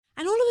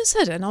a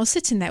sudden I was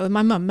sitting there with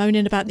my mum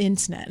moaning about the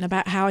internet and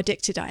about how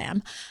addicted I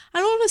am.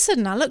 And all of a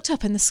sudden I looked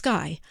up in the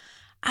sky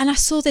and I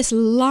saw this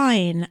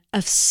line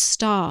of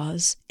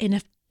stars in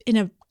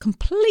a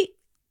complete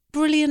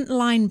brilliant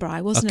line,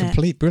 Bri, wasn't it? A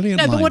complete brilliant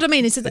line. No, but what I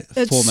mean is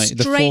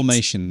the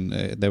formation,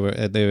 they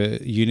were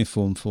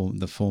uniform form.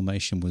 The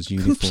formation was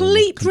uniform.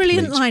 Complete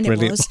brilliant line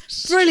brilliant. It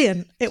was.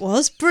 Brilliant. It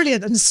was.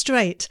 Brilliant and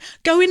straight.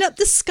 Going up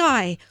the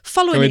sky,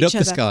 following each other.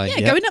 The sky,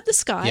 yeah, going up the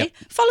sky,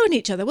 following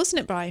each other,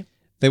 wasn't it, Bri?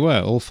 They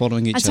were all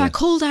following each other. And so I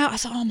called out, I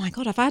thought, oh my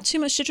God, I've had too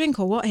much to drink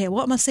or what here?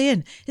 What am I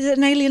seeing? Is it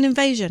an alien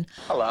invasion?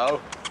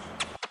 Hello.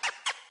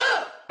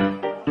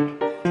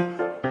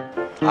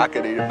 I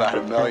could eat about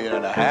 1.5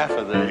 million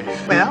of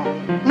these. Well,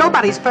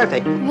 nobody's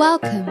perfect.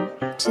 Welcome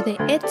to the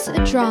It's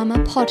a Drama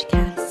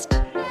podcast.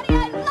 Daddy,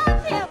 I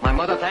love him. My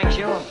mother thanks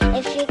you.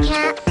 If you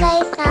can't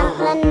say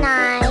something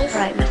nice.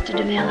 All right, Mr.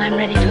 DeMille, I'm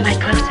ready for my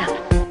close-up.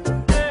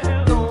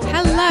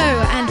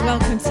 Hello and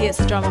welcome to the It's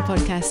a Drama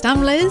podcast.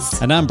 I'm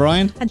Liz. And I'm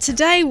Brian. And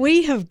today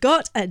we have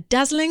got a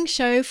dazzling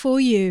show for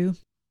you.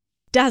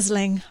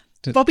 Dazzling.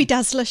 Bobby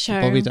Dazzler show.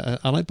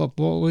 I like Bob.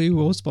 Who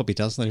was Bobby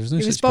Dazzler? It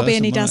was Bobby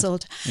and he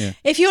dazzled. Yeah.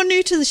 If you're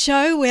new to the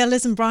show, we are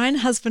Liz and Brian,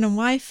 husband and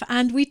wife,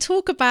 and we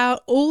talk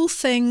about all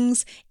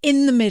things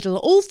in the middle,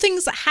 all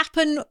things that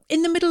happen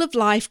in the middle of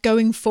life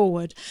going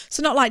forward.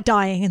 So not like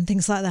dying and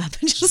things like that,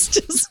 but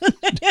just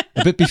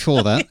a bit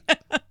before that.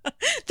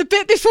 The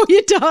bit before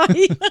you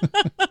die.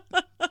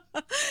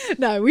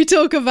 No, we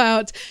talk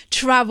about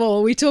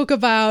travel. We talk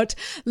about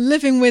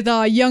living with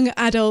our young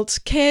adult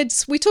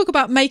kids. We talk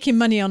about making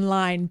money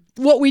online.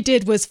 What we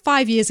did was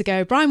 5 years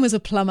ago, Brian was a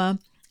plumber.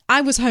 I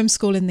was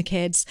homeschooling the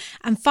kids.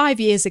 And 5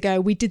 years ago,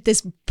 we did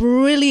this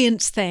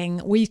brilliant thing.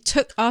 We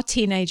took our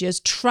teenagers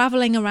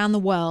traveling around the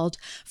world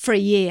for a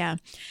year.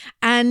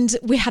 And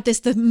we had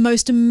the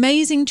most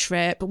amazing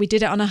trip. We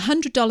did it on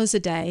 $100 a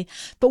day.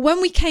 But when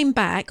we came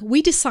back,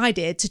 we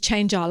decided to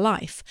change our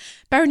life.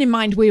 Bearing in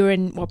mind,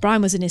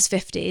 Brian was in his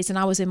 50s and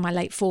I was in my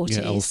late 40s.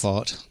 Yeah, old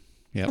fart.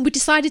 Yep. And we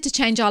decided to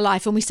change our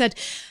life and we said,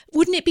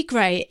 wouldn't it be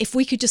great if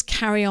we could just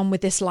carry on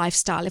with this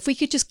lifestyle? If we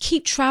could just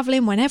keep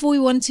traveling whenever we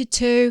wanted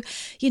to,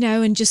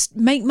 and just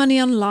make money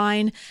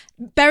online.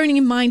 Bearing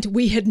in mind,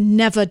 we had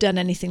never done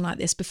anything like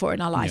this before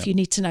in our life. Yep. You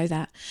need to know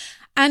that.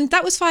 And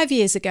that was 5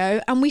 years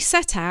ago. And we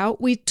set out,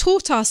 we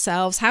taught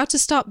ourselves how to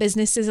start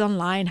businesses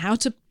online, how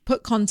to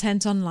put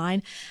content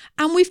online,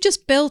 and we've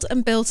just built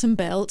and built and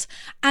built,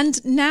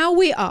 and now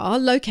we are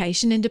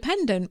location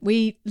independent.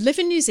 We live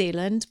in New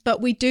Zealand, but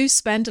we do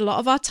spend a lot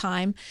of our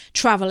time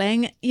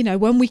traveling,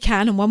 when we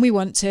can and when we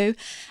want to,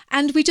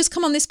 and we just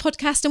come on this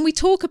podcast and we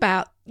talk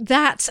about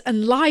that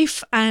and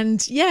life, and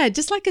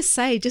just like I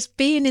say, just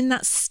being in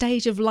that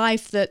stage of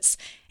life that's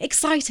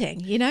exciting.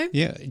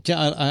 Yeah,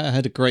 I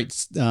had a great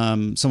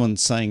someone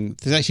saying,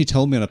 they actually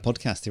told me on a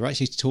podcast, they were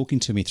actually talking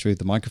to me through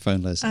the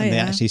microphone, Liz, and they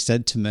actually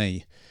said to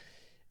me,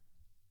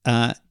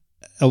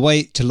 a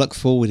way to look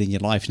forward in your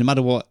life, no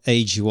matter what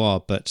age you are,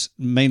 but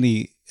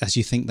mainly as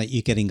you think that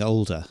you're getting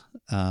older,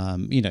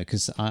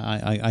 because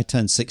I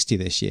turned 60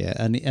 this year,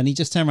 and he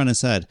just turned around and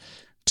said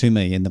to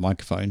me in the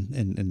microphone,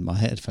 in my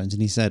headphones,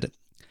 and he said,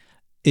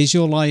 is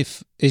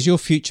your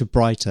future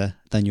brighter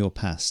than your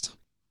past?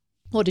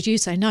 What did you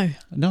say? No,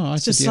 I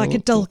it's just like a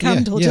dull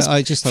candle,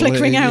 I just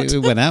flickering out. It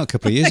went out a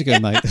couple of years ago,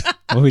 mate.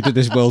 When we did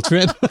this world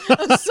trip.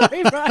 I'm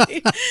sorry,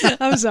 Brian.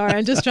 I'm sorry.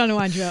 I'm just trying to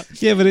wind you up.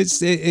 Yeah, but it's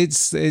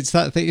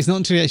that thing. It's not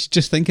until you actually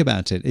just think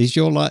about it. Is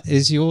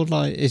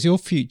your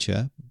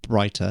future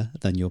brighter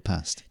than your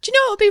past? Do you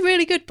know what would be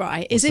really good,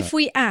 Brian? Is What's if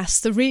we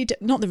ask the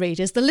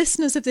the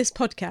listeners of this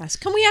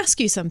podcast, can we ask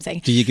you something?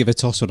 Do you give a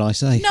toss what I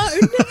say? No.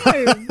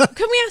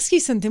 Can we ask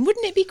you something?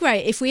 Wouldn't it be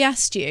great if we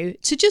asked you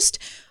to just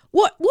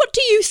what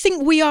do you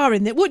think we are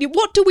in it?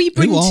 What do we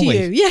bring to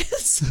you?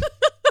 Yes.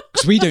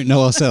 Because we don't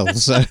know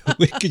ourselves, so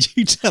could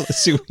you tell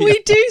us who we are?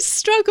 We do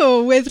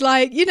struggle with,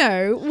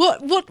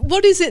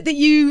 what is it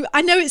that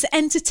I know it's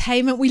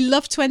entertainment. We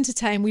love to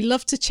entertain. We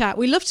love to chat.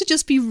 We love to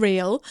just be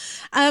real.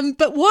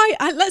 But why,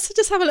 let's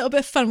just have a little bit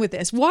of fun with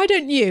this. Why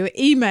don't you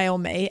email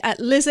me at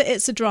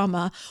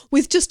Liz@itsAdrama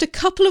with just a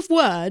couple of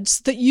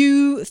words that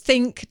you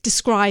think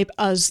describe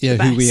us the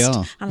best. Who we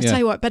are. And I'll tell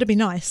you what, it better be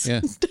nice.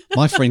 Yeah.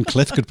 My friend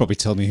Cliff could probably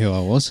tell me who I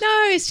was.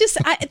 No, it's just,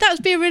 that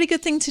would be a really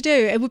good thing to do.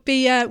 It would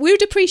be, we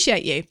would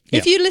appreciate you.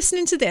 If you're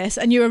listening to this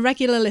and you're a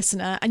regular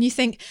listener and you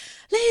think,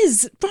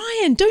 Liz,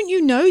 Brian, don't you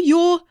know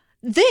you're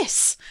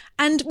this?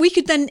 And we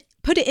could then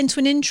put it into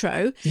an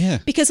intro. Yeah.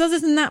 Because other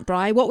than that,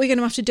 Bri, what we're going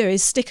to have to do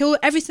is stick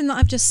everything that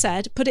I've just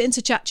said, put it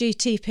into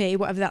ChatGPT,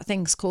 whatever that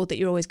thing's called that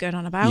you're always going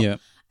on about,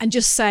 and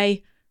just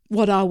say,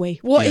 what are we?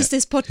 What is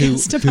this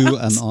podcast about? Who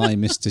am I,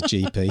 Mr.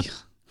 GP?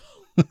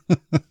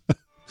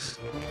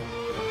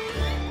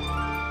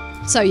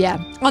 So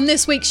on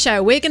this week's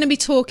show, we're going to be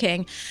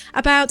talking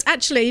about,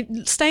 actually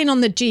staying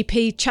on the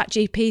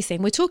ChatGPT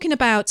thing, we're talking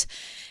about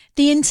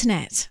the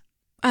internet.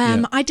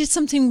 I did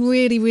something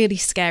really, really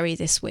scary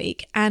this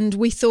week, and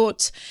we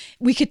thought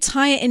we could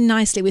tie it in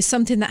nicely with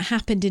something that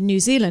happened in New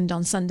Zealand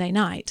on Sunday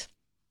night.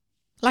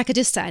 Like I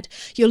just said,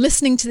 you're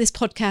listening to this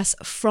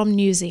podcast from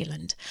New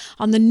Zealand,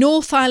 on the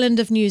North Island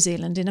of New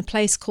Zealand, in a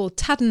place called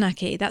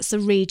Taranaki. That's the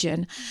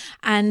region.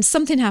 And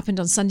something happened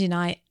on Sunday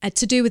night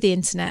to do with the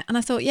internet. And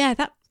I thought, yeah,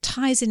 that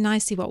ties in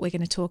nicely what we're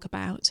going to talk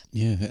about.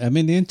 Yeah, I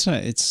mean, the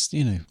internet, it's,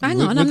 you know... Hang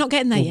on, I'm not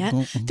getting there yet.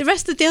 The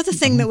rest of the other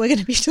thing that we're going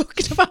to be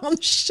talking about on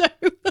the show...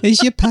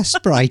 Is your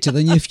past brighter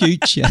than your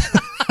future?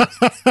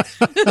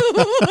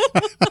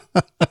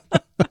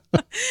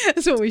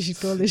 That's what we should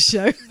call this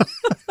show.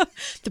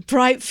 The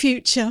bright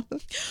future.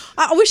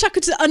 I wish I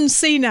could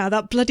unsee now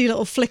that bloody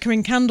little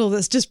flickering candle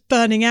that's just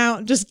burning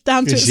out, just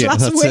down to its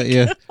last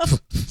wick.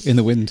 In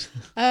the wind.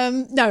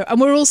 No,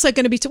 and we're also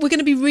going to be we're going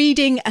to be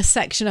reading a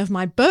section of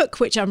my book,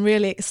 which I'm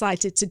really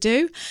excited to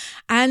do,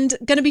 and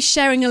going to be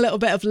sharing a little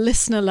bit of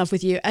listener love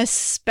with you,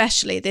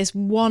 especially this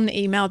one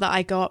email that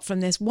I got from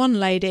this one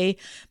lady.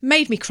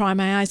 Made me cry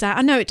my eyes out.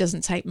 I know it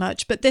doesn't take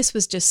much, but this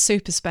was just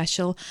super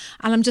special,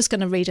 and I'm just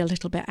going to read a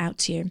little bit out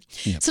to you.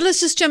 Yep. So let's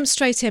just jump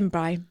straight in,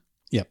 Bri.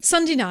 Yep.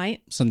 Sunday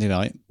night.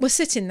 We're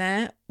sitting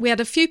there. We had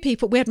a few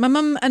people. We had my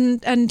mum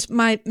and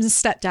my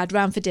stepdad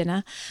round for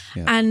dinner.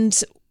 Yeah. And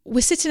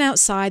we're sitting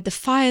outside. The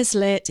fire's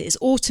lit. It's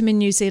autumn in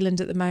New Zealand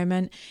at the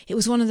moment. It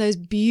was one of those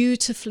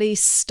beautifully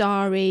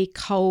starry,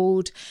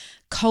 cold,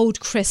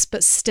 crisp,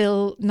 but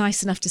still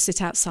nice enough to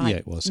sit outside. Yeah,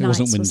 it was. It nights,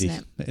 wasn't windy,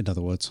 wasn't it? in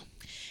other words.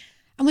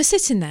 And we're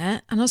sitting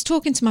there, and I was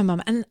talking to my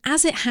mum, and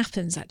as it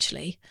happens,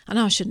 actually, I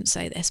know I shouldn't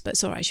say this, but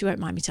it's all right, she won't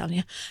mind me telling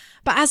you.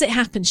 But as it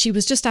happened, she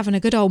was just having a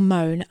good old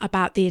moan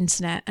about the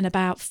internet and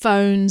about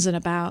phones and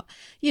about,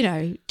 you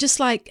know,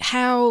 just like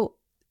how,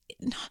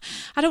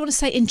 I don't want to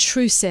say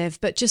intrusive,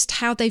 but just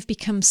how they've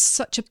become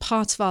such a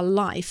part of our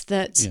life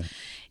that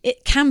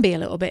it can be a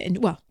little bit,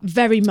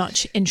 very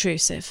much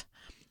intrusive.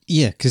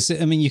 Yeah, because,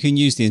 I mean, you can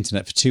use the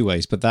internet for two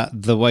ways, but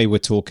the way we're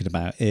talking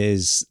about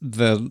is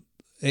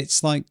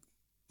it's like,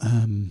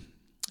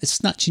 it's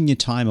snatching your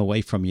time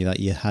away from you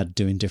that you had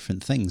doing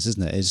different things,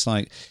 isn't it? It's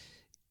like,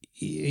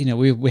 you know,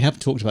 we have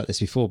talked about this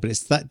before, but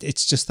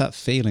it's just that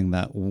feeling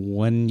that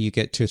when you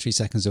get 2 or 3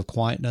 seconds of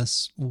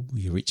quietness,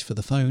 you reach for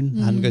the phone,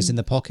 hand goes in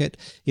the pocket.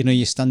 You know,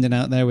 you're standing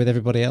out there with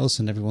everybody else,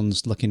 and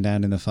everyone's looking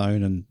down in the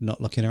phone and not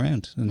looking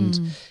around,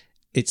 and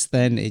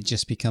it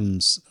just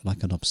becomes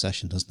like an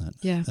obsession, doesn't it?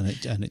 Yeah,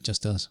 and it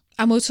just does.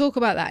 And we'll talk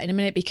about that in a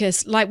minute,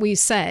 because like we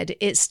said,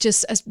 it's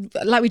just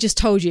like we just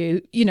told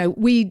you, you know,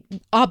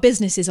 our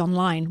business is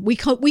online. We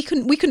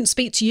couldn't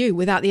speak to you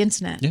without the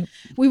internet. Yep.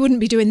 We wouldn't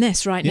be doing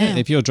this right now. Yeah,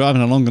 if you're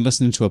driving along and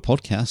listening to a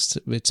podcast,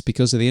 it's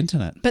because of the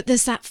internet. But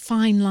there's that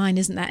fine line,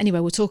 isn't there? Anyway,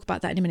 we'll talk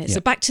about that in a minute. Yep.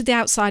 So back to the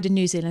outside of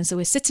New Zealand. So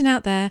we're sitting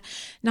out there,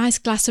 nice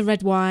glass of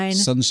red wine.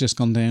 Sun's just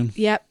gone down.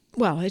 Yep.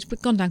 Well, it's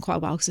gone down quite a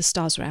while because the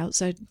stars are out.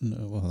 So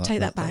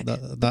take that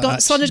back.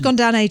 Sun had gone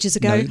down ages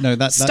ago. No,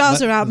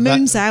 stars are out,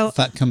 moon's out.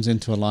 That comes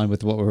into line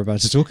with what we're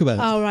about to talk about.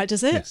 Oh, right,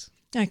 does it? Yes.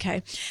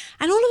 Okay.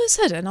 And all of a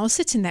sudden, I was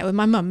sitting there with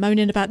my mum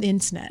moaning about the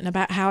internet and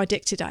about how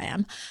addicted I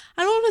am.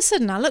 And all of a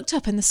sudden, I looked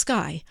up in the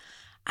sky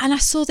and I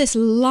saw this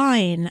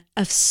line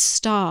of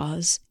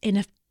stars in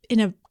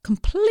a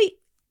complete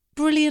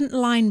brilliant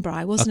line,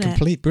 Bri, wasn't it? A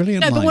complete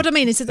brilliant line. No, but what I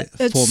mean is that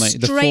the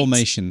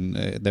formation,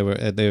 they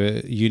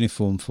were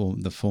uniform.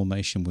 The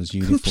formation was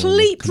uniform.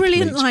 Complete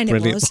brilliant line.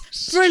 It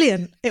was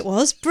brilliant. It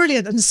was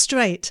brilliant and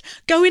straight,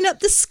 going up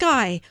the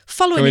sky,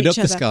 following each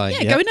other.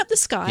 Going up the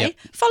sky,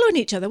 following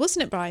each other,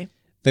 wasn't it, Bri?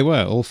 They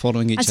were all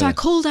following each other. And so I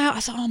called out.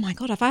 I thought, "Oh my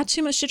God, I've had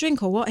too much to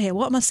drink, or what here?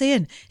 What am I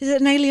seeing? Is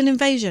it an alien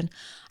invasion?"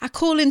 I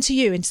called into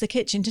the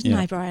kitchen, didn't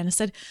I, Bri? And I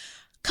said,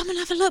 "Come and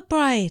have a look,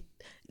 Bri.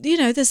 You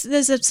know,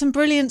 there's some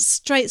brilliant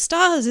straight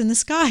stars in the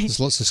sky." There's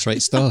lots of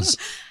straight stars.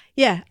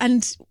 Yeah,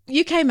 and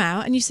you came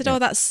out and you said, "Oh,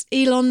 that's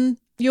Elon,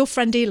 your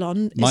friend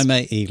Elon." My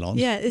mate Elon.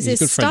 Yeah, is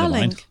this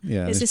Starlink?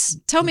 Yeah, is this?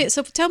 Tell me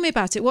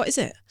about it. What is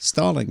it?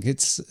 Starlink.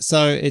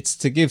 It's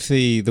to give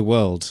the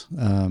world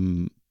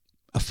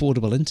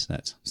affordable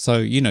internet. So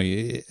you know,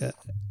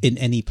 in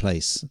any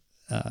place.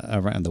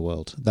 Around the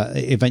world, that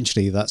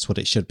eventually that's what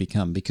it should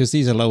become, because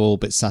these are low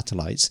orbit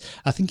satellites.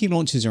 I think he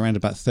launches around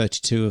about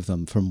 32 of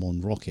them from one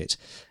rocket,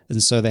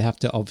 and so they have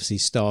to obviously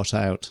start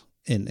out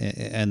and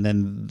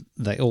then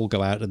they all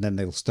go out, and then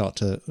they'll start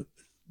to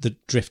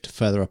drift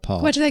further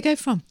apart. Where do they go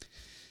from?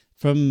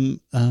 From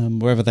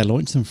wherever they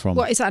launch them from.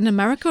 What, is that in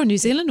America or New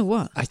Zealand or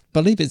what? I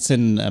believe it's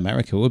in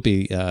America. It would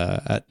be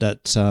at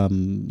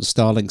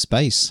Starlink's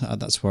base.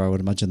 That's where I would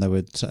imagine they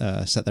would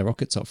set their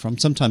rockets up from.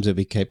 Sometimes it would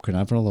be Cape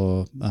Canaveral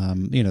or,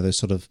 those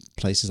sort of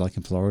places like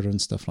in Florida and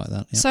stuff like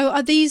that. Yeah. So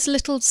are these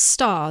little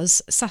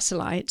stars,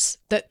 satellites,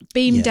 that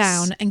beam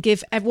down and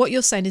give, what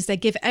you're saying is they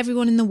give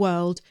everyone in the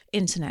world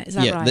internet, is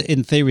that right?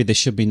 In theory, there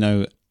should be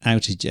no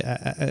outage,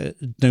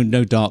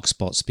 no dark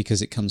spots,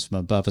 because it comes from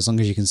above. As long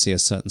as you can see a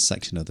certain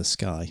section of the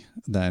sky,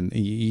 then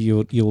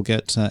you'll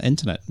get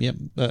internet. Yeah,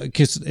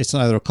 because it's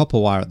either a copper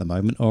wire at the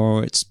moment,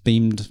 or it's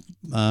beamed,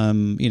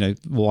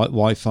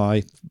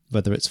 Wi-Fi,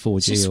 whether it's 4G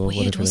it's just or weird,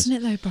 whatever. Wasn't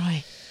it though,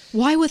 Bri?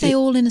 Why were they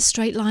all in a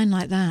straight line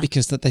like that?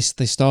 Because they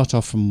start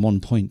off from one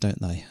point,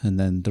 don't they? And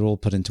then they're all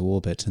put into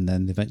orbit, and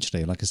then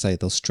eventually, like I say,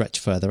 they'll stretch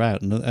further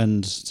out.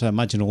 And so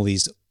imagine all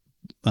these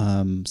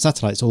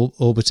satellites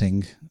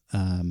orbiting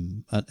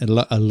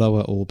a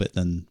lower orbit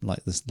than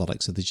like the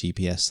likes of the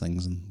GPS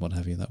things and what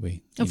have you that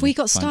we Have we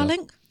got find out.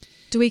 Starlink?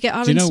 Do we get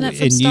our Do you know internet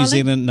from in Starlink? New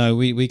Zealand? No,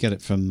 we get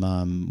it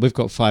from. We've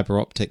got fibre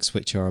optics,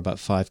 which are about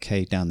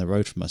 5k down the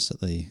road from us. At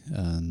the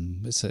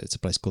it's a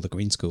place called the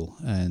Green School,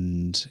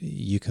 and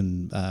you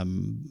can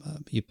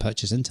you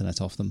purchase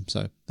internet off them.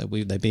 So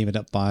they beam it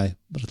up by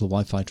little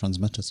Wi-Fi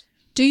transmitters.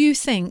 Do you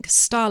think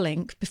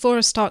Starlink? Before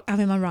I start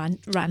having my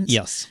rant,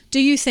 Yes,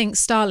 do you think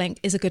Starlink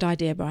is a good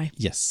idea, Bri?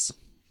 yes,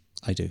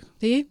 I do.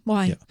 Do you?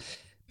 Why? Yeah.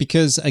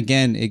 Because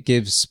again, it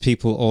gives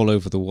people all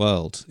over the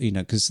world,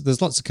 because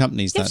there's lots of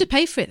companies You that have to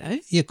pay for it though.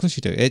 Yeah, of course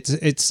you do.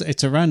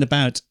 It's around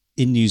about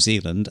in New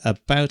Zealand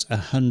about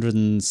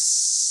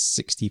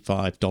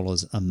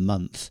 $165 a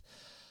month,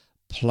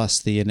 plus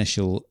the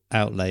initial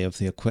outlay of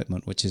the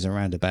equipment, which is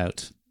around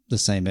about the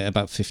same,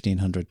 about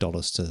 $1,500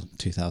 to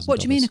 $2,000. What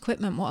do you mean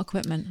equipment? What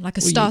equipment? Like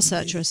a star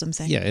searcher or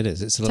something? Yeah, it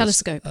is. It's a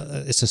Telescope.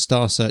 It's a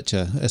star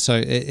searcher. So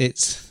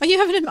it's. Are you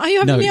having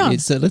No, me on?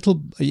 it's a little.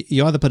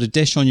 You either put a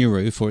dish on your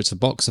roof, or it's a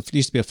box. It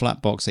used to be a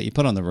flat box that you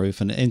put on the roof,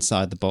 and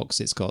inside the box,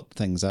 it's got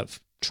things that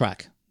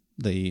track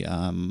the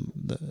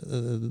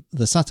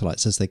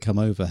satellites as they come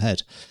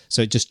overhead.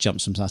 So it just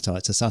jumps from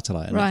satellite to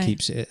satellite, and Right. it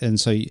keeps it. And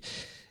so,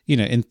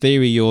 in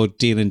theory, you're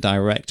dealing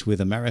direct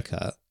with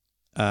America.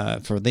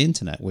 For the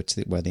internet,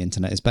 where the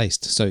internet is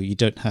based, so you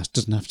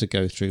doesn't have to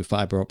go through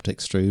fiber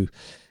optics through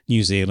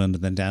New Zealand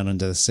and then down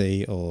under the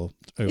sea or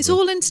over. It's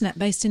all internet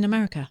based in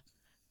America.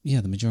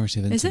 The majority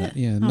of Is internet. it?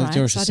 Yeah, the All right,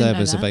 majority so of I didn't know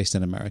servers are that. based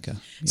in America.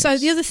 So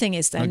Yes. the other thing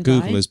is then, Like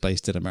Google Bri- is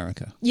based in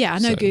America. Yeah, I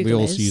know So Google we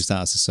also is. use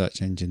that as a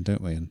search engine,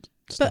 don't we? And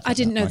But stuff I like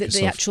didn't that. know that the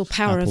Microsoft, actual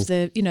power Apple. of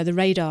the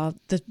radar,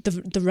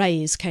 the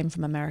rays came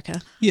from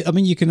America. Yeah, I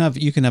mean you can have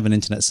an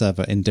internet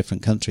server in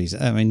different countries.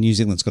 I mean New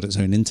Zealand's got its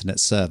own internet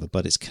server,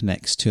 but it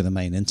connects to the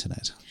main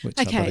internet, which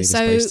I Okay, believe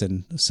so- is based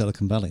in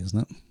Silicon Valley, isn't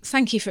it?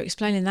 Thank you for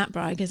explaining that,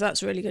 Bri, because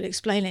that's really good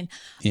explaining.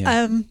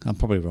 Yeah, I'm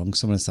probably wrong.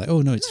 Someone's like,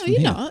 "Oh no, it's No, from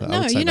you're here." not. But I No,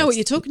 would say you know what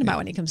that's- you're talking about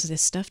when it comes to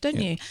this stuff, don't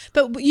you?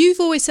 But you've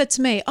always said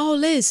to me, "Oh,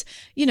 Liz,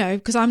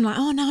 because I'm like,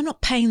 oh no, I'm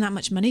not paying that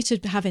much money to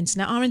have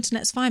internet. Our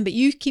internet's fine." But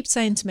you keep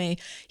saying to me,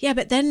 "Yeah,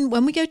 but then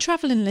when we go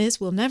travelling, Liz,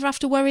 we'll never have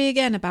to worry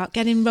again about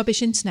getting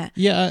rubbish internet."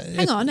 Yeah.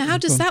 Hang on, how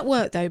does that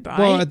work though, Bri?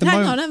 Well, at the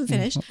Hang moment- on, I haven't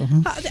finished.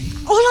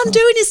 All I'm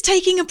doing is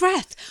taking a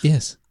breath.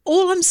 Yes.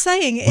 All I'm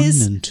saying 1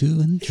 is, and 2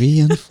 and 3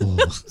 and 4.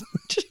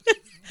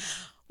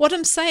 what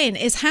I'm saying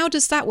is, how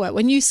does that work?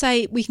 When you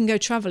say we can go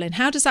travelling,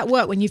 how does that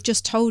work when you've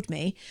just told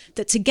me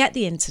that to get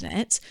the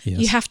internet, Yes.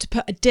 you have to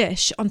put a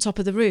dish on top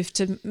of the roof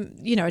to,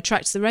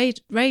 attract the rays?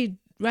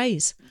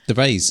 The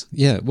rays,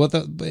 yeah. Well,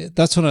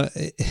 that's what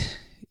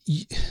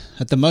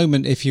at the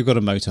moment, if you've got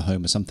a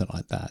motorhome or something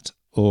like that,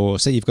 or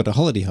say you've got a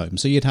holiday home,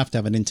 so you'd have to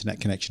have an internet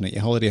connection at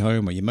your holiday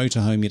home or your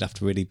motorhome. You'd have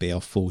to really be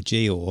off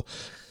 4G or,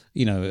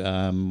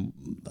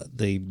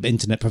 the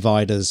internet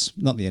providers,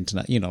 not the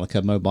internet, like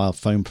a mobile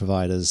phone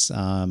providers,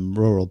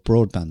 rural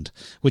broadband,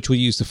 which will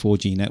use the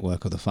 4G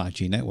network or the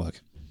 5G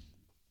network.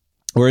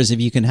 Whereas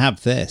if you can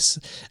have this,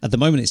 at the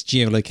moment it's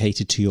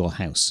geolocated to your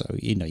house, so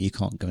you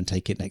can't go and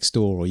take it next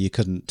door, or you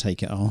couldn't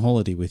take it on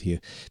holiday with you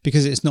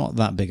because it's not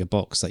that big a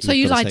box that. So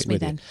you've you got to lied take to me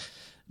with you. then?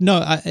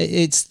 No,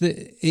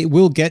 it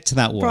will get to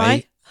that way.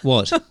 Right.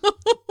 What?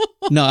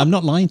 No, I'm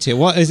not lying to you.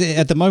 What is it?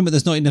 At the moment,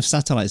 there's not enough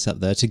satellites up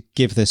there to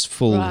give this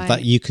full Right.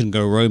 that you can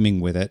go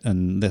roaming with it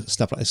and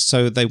stuff like this.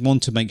 So they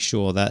want to make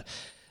sure that.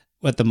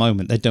 At the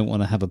moment, they don't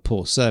want to have a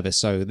poor service,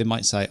 so they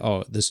might say,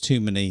 "Oh, there's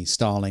too many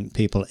Starlink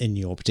people in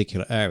your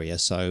particular area,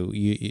 so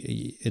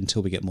you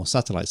until we get more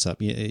satellites up,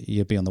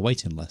 you'll be on the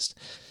waiting list."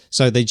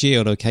 So they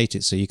geolocate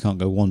it, so you can't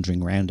go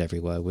wandering around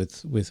everywhere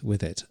with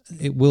it.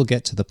 It will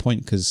get to the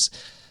point because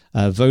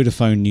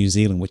Vodafone New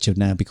Zealand, which have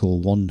now be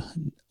called One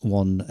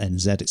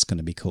NZ, it's going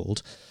to be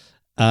called.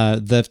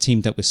 They've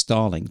teamed up with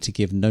Starlink to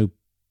give no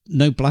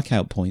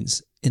blackout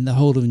points in the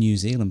whole of New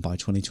Zealand by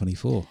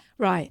 2024.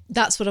 Right,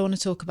 that's what I want to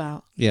talk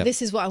about. Yeah.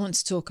 This is what I want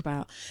to talk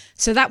about.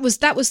 So that was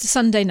the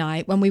Sunday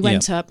night when we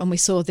went up and we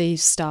saw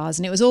these stars,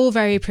 and it was all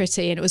very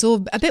pretty, and it was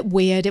all a bit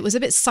weird. It was a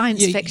bit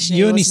science fiction.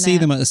 You only see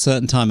them at a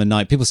certain time of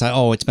night. People say,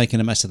 "Oh, it's making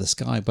a mess of the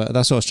sky," but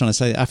that's what I was trying to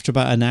say. After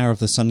about an hour of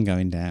the sun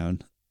going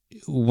down,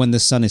 when the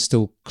sun is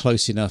still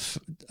close enough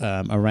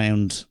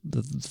around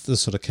the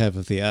sort of curve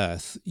of the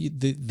Earth,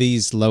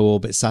 these low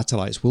orbit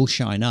satellites will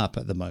shine up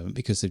at the moment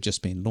because they've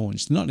just been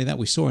launched. Not only that,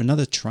 we saw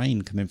another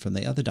train coming from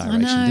the other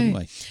direction, didn't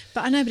we?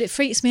 But it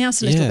freaks me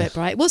out a little bit,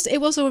 right?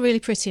 It was all really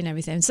pretty and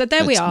everything. So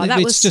there we are.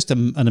 It's just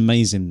an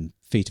amazing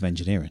feat of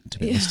engineering, to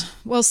be honest.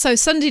 Well, so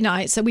Sunday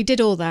night, so we did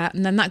all that,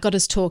 and then that got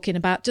us talking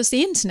about just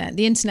the internet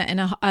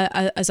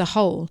as a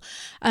whole.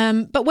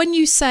 But when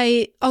you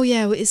say, "Oh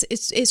yeah,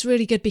 it's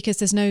really good because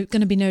there's going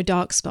to be no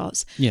dark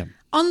spots," Yeah.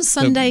 On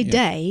Sunday yeah.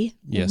 day,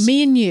 Yes.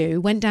 me and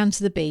you went down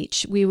to the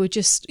beach. We were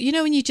just,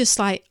 when you just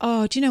like,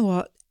 oh, do you know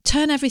what?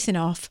 Turn everything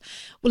off.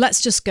 Well,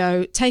 let's just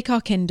go, take our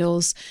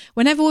Kindles.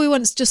 Whenever we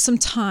want just some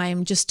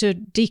time just to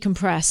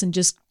decompress and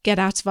just get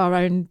out of our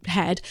own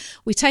head,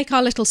 we take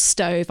our little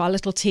stove, our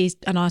little tea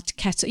and our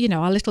kettle,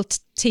 our little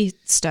tea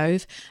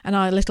stove and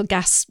our little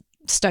gas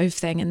stove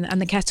thing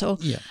and the kettle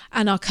Yeah.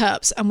 and our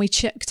cups, and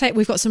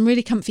we've got some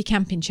really comfy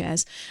camping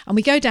chairs, and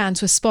we go down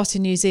to a spot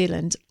in New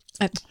Zealand,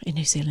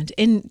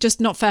 in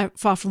just not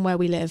far from where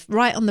we live,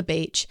 right on the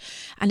beach,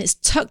 and it's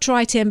tucked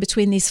right in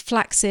between these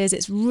flaxes.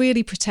 It's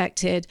really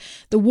protected.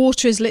 The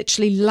water is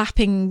literally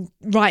lapping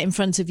right in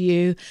front of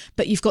you,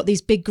 but you've got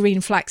these big green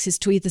flaxes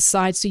to either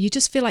side, so you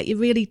just feel like you're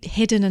really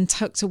hidden and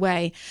tucked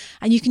away,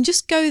 and you can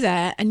just go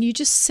there and you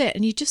just sit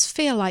and you just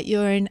feel like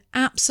you're in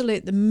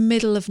the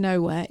middle of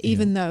nowhere,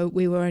 even though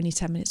we were only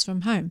 10 minutes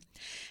from home.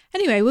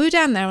 Anyway, we were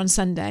down there on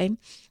Sunday,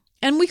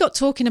 and we got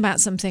talking about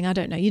something, I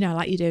don't know,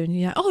 like you do,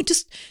 and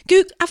just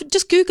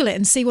Google it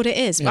and see what it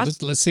is. Yeah,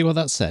 let's see what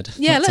that said.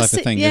 Yeah, that let's type of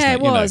see. thing, Yeah, isn't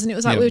it was, and it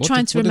was like we were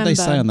trying to remember. What did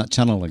they say on that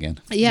channel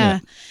again? Yeah.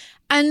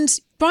 And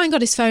Brian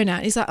got his phone out.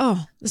 And he's like,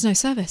 "Oh, there's no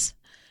service."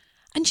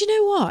 And you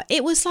know what?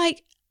 It was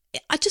like,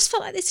 I just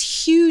felt like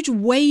this huge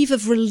wave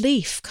of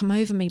relief come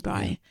over me,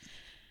 Brian.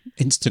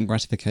 Instant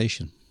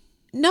gratification.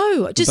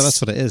 No, But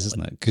that's what it is,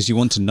 isn't it? Because you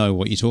want to know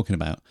what you're talking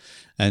about.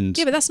 And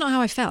yeah, but that's not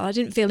how I felt. I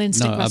didn't feel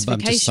instant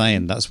gratification. I'm just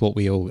saying that's what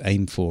we all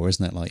aim for,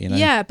 isn't it? Like,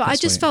 Yeah, but I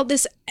just felt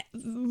this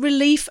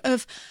relief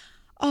of,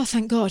 oh,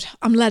 thank God,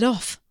 I'm let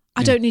off.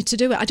 I don't need to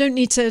do it. I don't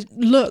need to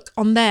look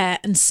on there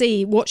and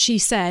see what she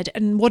said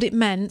and what it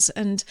meant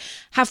and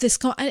have this.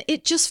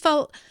 It just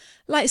felt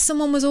like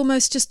someone was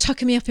almost just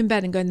tucking me up in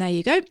bed and going, "There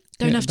you go.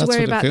 Don't have to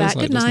worry about that.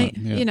 Good night."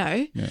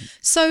 Yeah.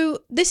 So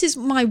this is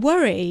my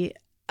worry.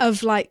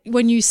 Of like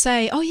when you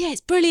say, "Oh yeah, it's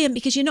brilliant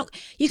because you're going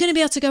to be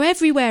able to go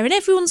everywhere and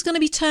everyone's going to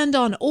be turned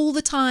on all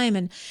the time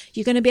and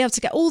you're going to be able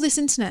to get all this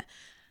internet."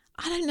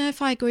 I don't know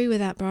if I agree with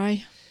that,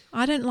 Bri.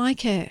 I don't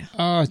like it.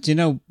 Oh, do you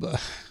know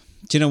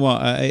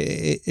what?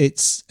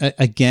 It's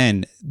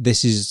again.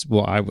 This is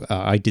what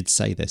I did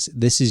say.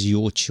 This is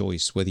your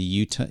choice. Whether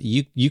you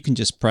can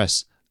just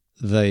press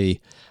the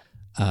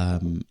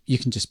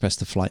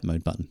flight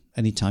mode button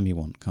anytime you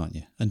want, can't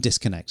you? And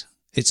disconnect.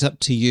 It's up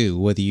to you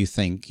whether you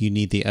think you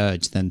need the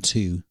urge then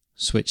to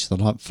switch the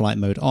flight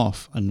mode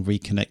off and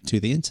reconnect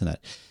to the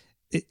internet.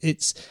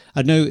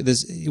 I know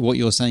there's what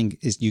you're saying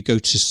is you go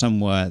to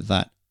somewhere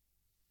that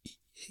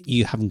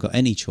you haven't got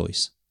any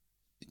choice.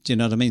 Do you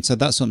know what I mean? So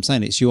that's what I'm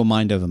saying. It's your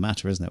mind over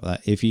matter, isn't it?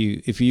 That if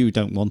you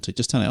don't want it,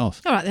 just turn it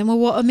off. All right, then. Well,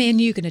 what are me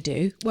and you going to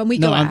do when we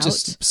go out?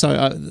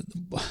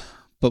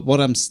 But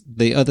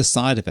the other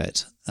side of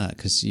it,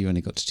 because you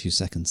only got to 2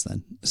 seconds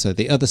then. So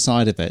the other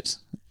side of it,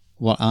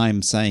 what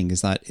I'm saying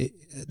is that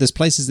there's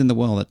places in the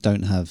world that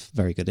don't have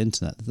very good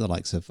internet, the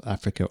likes of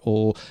Africa,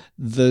 or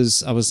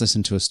I was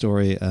listening to a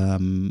story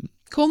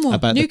Cornwall,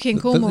 about Newquay in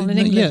Cornwall in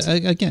England.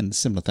 Yeah, again,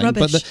 similar thing.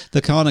 Rubbish. But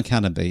the Khan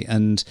Academy,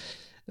 and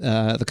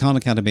the Khan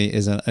Academy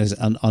is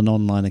an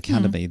online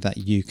academy that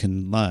you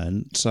can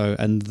learn. So,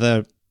 and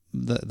they're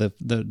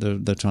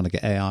trying to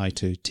get AI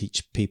to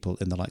teach people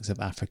in the likes of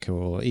Africa,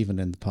 or even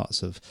in the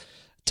parts of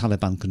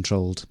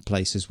Taliban-controlled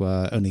places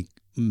where only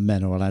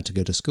men are allowed to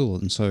go to school.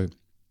 And so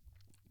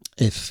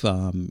if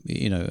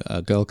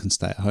a girl can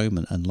stay at home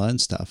and learn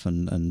stuff,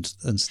 and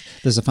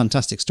there's a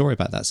fantastic story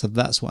about that. So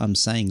that's what I'm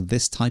saying.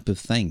 This type of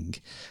thing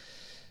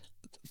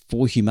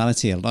for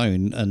humanity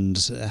alone, and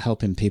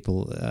helping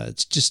people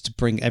just to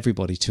bring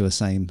everybody to a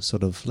same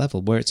sort of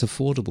level where it's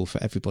affordable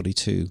for everybody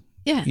to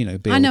be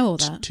able I know all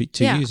that. to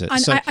use it.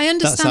 So I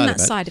understand that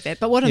side of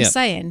it, but what I'm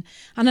saying,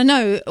 and I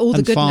know all the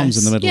and goodness. Farms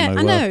in the middle of nowhere.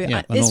 I know. And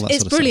all that It's sort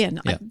of brilliant.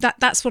 stuff. Yeah.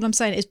 That's what I'm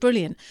saying. It's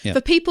brilliant. Yeah.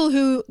 For people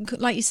who,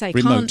 like you say,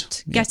 Remote.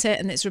 can't get it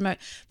and it's remote.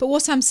 But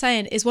what I'm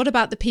saying is, what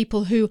about the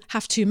people who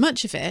have too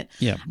much of it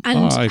Yeah.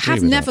 and I agree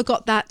have with never that.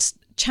 got that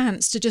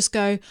chance to just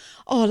go,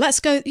 oh, let's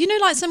go,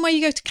 like somewhere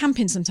you go to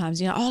camping sometimes,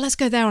 oh, let's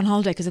go there on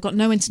holiday because I've got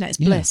no internet, it's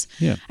bliss.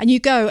 Yeah. And you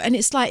go and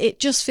it's like, it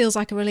just feels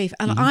like a relief.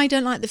 And I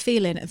don't like the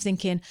feeling of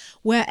thinking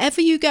wherever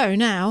you go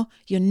now,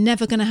 you're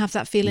never going to have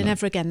that feeling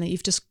ever again, that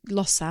you've just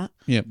lost that.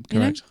 Yeah,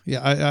 correct.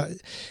 Yeah,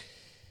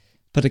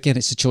 but again,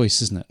 it's a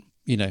choice, isn't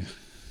it?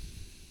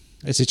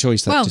 It's a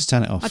choice that just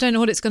turn it off. I don't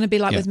know what it's going to be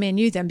like with me and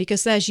you then,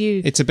 because there's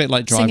you. It's a bit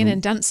like driving, singing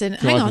and dancing.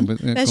 Hang on,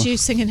 there's you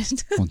singing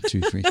and 1,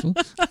 2, 3, 4.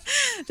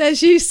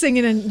 There's you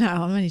singing and no,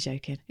 I'm only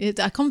joking.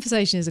 A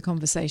conversation is a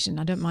conversation.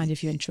 I don't mind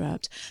if you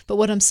interrupt, but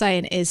what I'm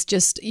saying is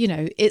just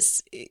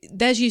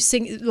there's you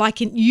sing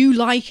you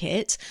like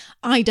it,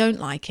 I don't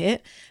like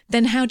it.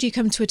 Then how do you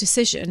come to a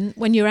decision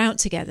when you're out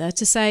together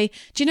to say,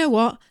 do you know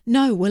what?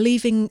 No, we're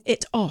leaving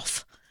it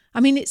off. I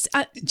mean, it's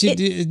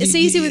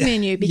easy with me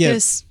and you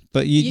because. Yeah,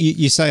 but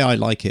you say I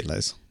like it,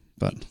 Les.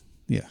 But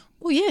yeah.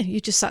 Well, yeah,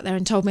 you just sat there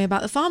and told me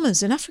about the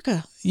farmers in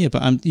Africa. Yeah,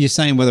 but you're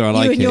saying whether I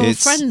like it. You and your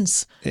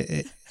friends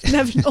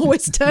never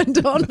always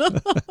turned on.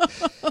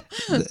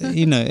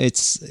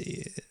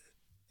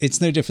 It's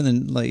no different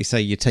than, like you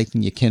say, you're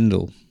taking your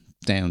Kindle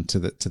down to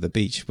the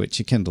beach, which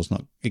your Kindle's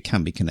not. It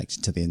can be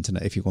connected to the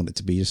internet if you want it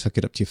to be. You just hook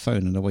it up to your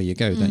phone and away you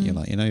go, don't you?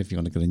 If you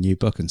want to get a new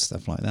book and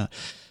stuff like that.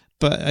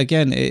 But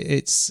again,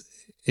 it's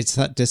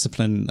that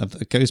discipline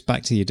it goes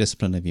back to your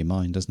discipline of your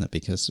mind, doesn't it?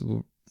 Because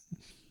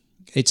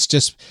it's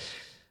just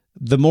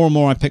the more and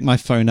more I pick my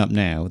phone up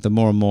now, the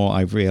more and more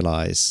I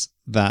realize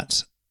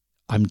that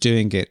I'm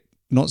doing it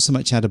not so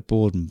much out of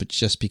boredom, but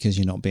just because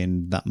you're not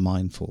being that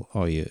mindful,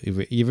 are you?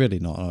 You're really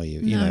not, are you?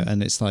 You know,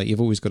 and it's like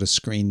you've always got a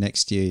screen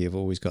next to you, you've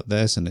always got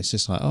this, and it's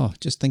just like, oh,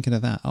 just thinking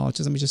of that. Oh,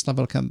 just let me just have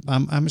a look at how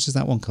much does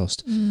that one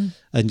cost? And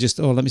just,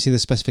 oh, let me see the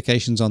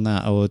specifications on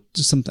that, or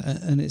just something.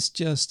 And it's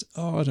just,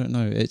 oh, I don't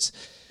know. It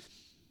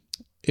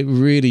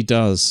really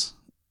does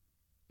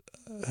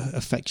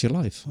affect your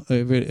life,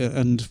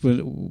 and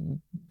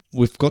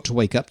we've got to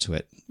wake up to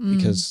it.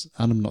 Because,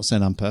 and I'm not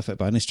saying I'm perfect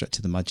by any stretch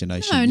of the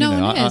imagination. No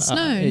one is.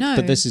 No.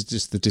 But this is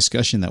just the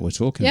discussion that we're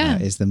talking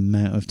about, is the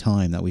amount of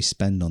time that we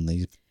spend on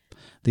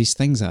these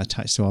things that are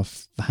attached to our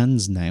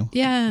hands now.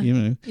 Yeah. You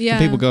know, Yeah.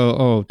 And people go,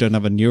 oh, don't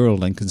have a neural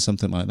link and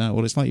something like that.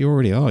 Well, it's like you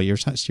already are. You're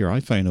attached to your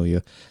iPhone or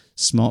your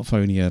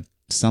smartphone, your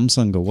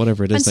Samsung or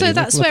whatever it is. And so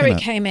that's where it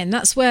came in.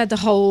 That's where the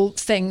whole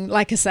thing,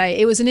 like I say,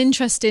 it was an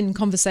interesting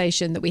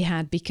conversation that we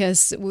had,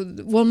 because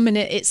 1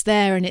 minute it's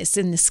there and it's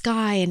in the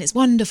sky and it's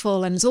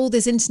wonderful and it's all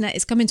this internet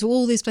is coming to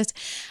all these places.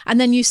 And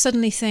then you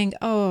suddenly think,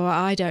 oh,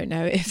 I don't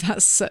know if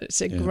that's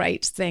such a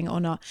great thing or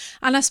not.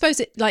 And I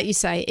suppose, it, like you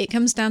say, it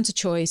comes down to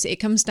choice. It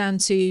comes down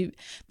to,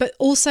 but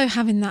also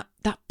having that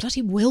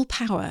bloody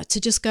willpower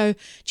to just go,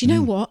 do you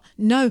know what?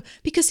 No,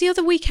 because the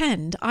other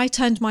weekend I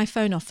turned my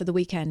phone off for the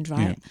weekend,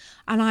 right? Yeah.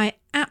 And I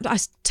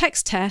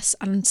text Tess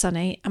and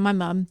Sonny and my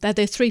mum. They're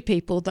the three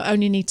people that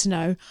only need to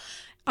know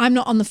I'm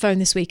not on the phone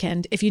this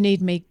weekend. If you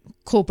need me,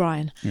 call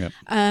Brian. Yeah.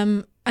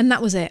 And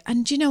that was it.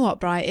 And do you know what,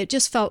 Brian? It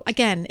just felt,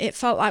 again, it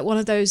felt like one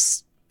of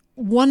those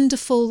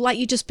wonderful, like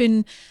you've just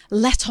been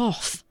let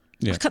off.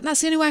 Yeah. That's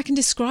the only way I can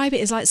describe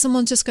it, is like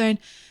someone just going,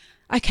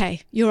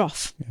 okay, you're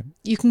off. Yeah.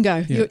 You can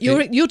go. Yeah.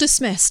 You're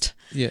dismissed.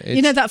 Yeah,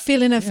 you know that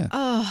feeling of,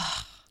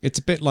 It's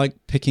a bit like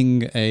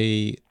picking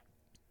a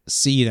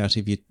seed out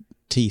of your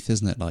teeth,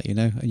 isn't it? Like, you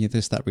know, and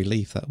there's that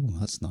relief that, oh,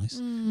 that's nice.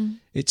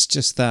 It's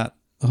just that,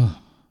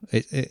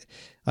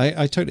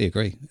 I totally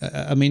agree.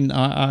 I mean,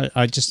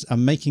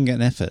 I'm making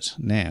an effort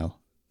now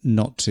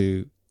not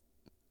to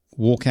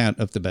walk out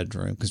of the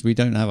bedroom, because we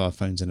don't have our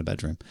phones in a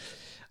bedroom.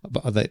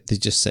 But they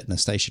just sit in a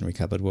stationary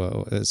cupboard.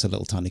 Well, it's a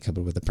little tiny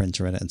cupboard with a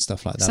printer in it and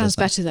stuff like that. Sounds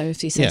better though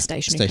if you say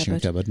stationary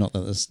cupboard. Not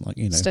that it's like,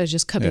 you know, so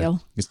just cubbyhole.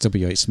 Yeah, it's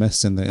W.H.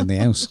 Smith's in the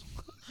house.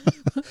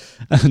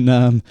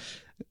 And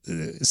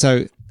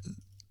so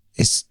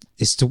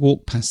it's to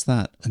walk past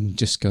that and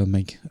just go and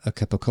make a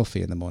cup of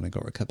coffee in the morning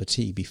or a cup of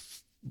tea,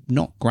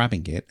 not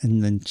grabbing it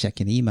and then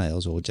checking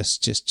emails, or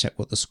just check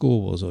what the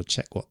score was or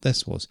check what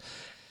this was.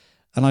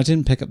 And I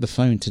didn't pick up the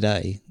phone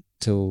today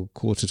till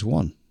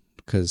 1:45.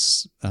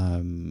 Because,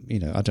 you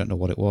know, I don't know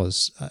what it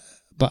was,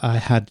 but I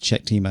had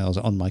checked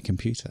emails on my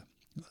computer.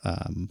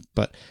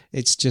 But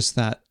it's just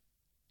that,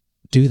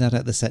 do that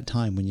at the set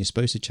time when you're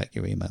supposed to check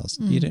your emails.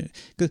 You don't,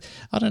 cause,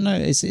 I don't know,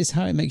 it's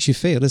how it makes you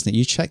feel, isn't it?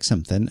 You check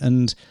something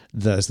and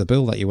there's the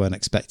bill that you weren't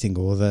expecting,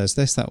 or there's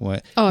this, that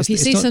way. Oh, if you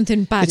see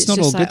something bad, it's not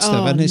all good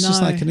stuff. And it's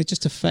just like, can it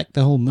just affect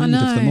the whole mood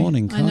of the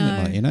morning, can't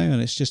it? Like, you know,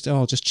 and it's just,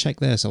 I'll just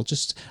check this. I'll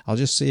just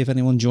see if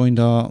anyone joined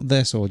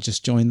this or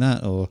just joined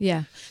that, or.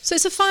 Yeah. So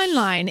it's a fine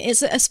line.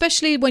 It's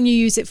especially when you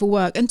use it for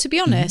work. And to be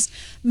honest,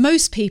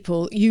 most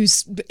people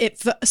use it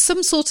for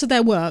some sort of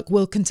their work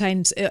will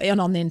contain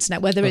on the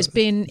internet, whether it's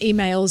been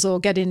emails or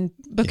getting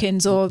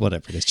bookings or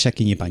whatever it is,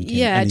 checking your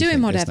banking,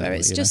 doing whatever.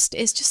 It's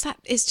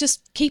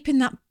just keeping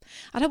that,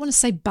 I don't want to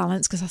say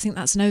balance, because I think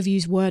that's an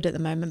overused word at the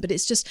moment, but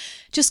it's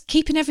just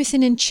keeping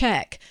everything in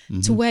check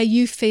to where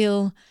you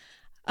feel,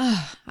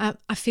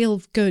 I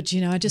feel good,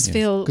 you know, I just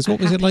feel because what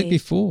was it like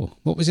before?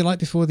 What was it like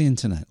before the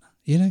internet?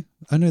 You know,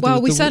 I know. Well,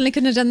 we certainly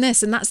couldn't have done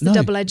this, and that's the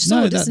double-edged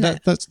sword, isn't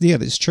it?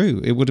 That's true.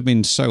 It would have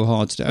been so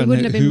hard to do. We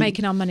wouldn't have been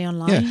making our money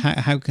online.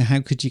 Yeah, how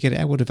could you get it?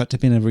 It would have had to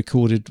have been a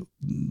recorded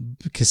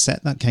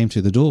cassette that came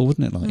through the door,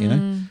 wouldn't it? Like, you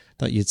know,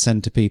 that you'd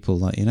send to people,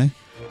 like, you know.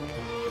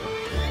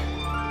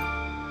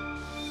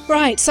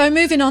 Right. So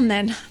moving on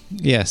then.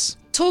 Yes.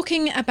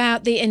 Talking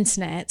about the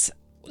internet.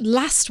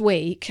 Last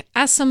week,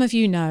 as some of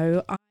you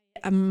know,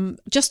 I'm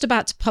just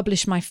about to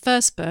publish my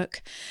first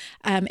book.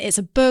 It's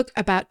a book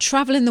about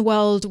traveling the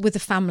world with a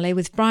family,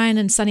 with Brian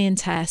and Sonny and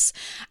Tess,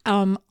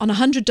 on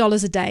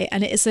 $100 a day,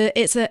 and it's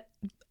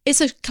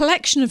a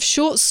collection of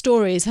short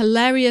stories,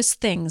 hilarious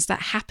things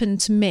that happened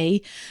to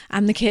me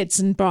and the kids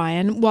and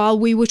Brian while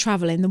we were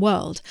traveling the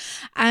world.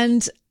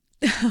 And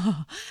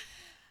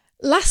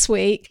last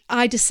week,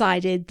 I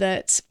decided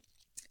that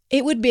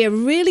it would be a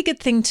really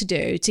good thing to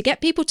do to get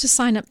people to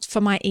sign up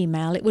for my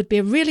email. It would be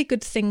a really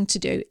good thing to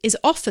do is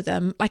offer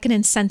them like an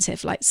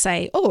incentive, like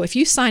say, oh, if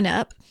you sign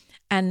up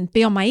and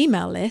be on my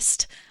email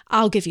list,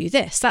 I'll give you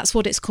this. That's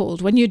what it's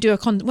called. When you do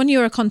when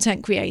you're a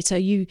content creator,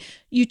 you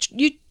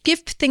give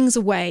things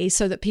away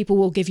so that people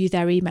will give you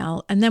their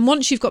email. And then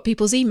once you've got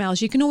people's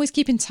emails, you can always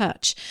keep in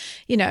touch,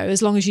 you know,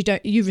 as long as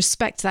you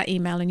respect that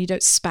email and you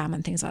don't spam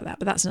and things like that.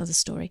 But that's another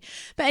story.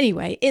 But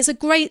anyway, it's a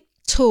great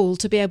tool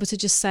to be able to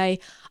just say,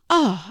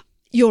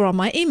 you're on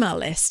my email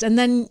list, and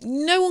then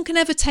no one can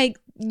ever take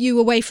you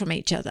away from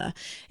each other.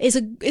 It's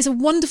a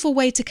wonderful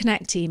way to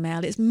connect.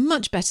 Email. It's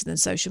much better than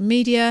social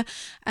media,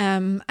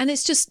 and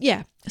it's just,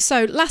 yeah.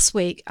 So last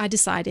week I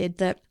decided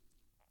that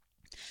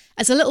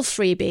as a little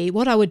freebie,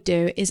 what I would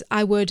do is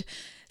I would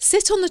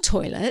sit on the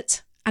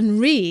toilet and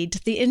read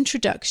the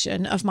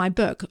introduction of my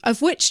book,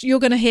 of which you're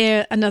going to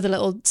hear another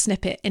little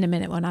snippet in a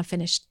minute when I've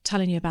finished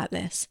telling you about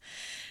this.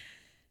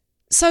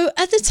 So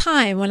at the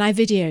time when I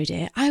videoed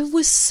it, I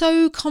was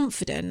so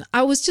confident.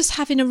 I was just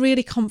having a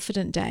really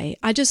confident day.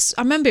 I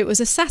remember it was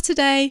a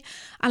Saturday,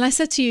 and I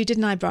said to you,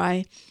 didn't I,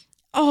 Bri?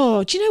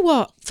 Oh, do you know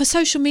what? For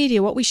social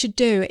media, what we should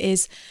do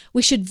is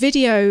we should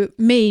video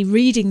me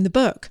reading the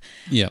book.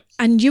 Yeah.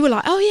 And you were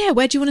like, oh yeah,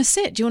 where do you want to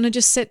sit? Do you want to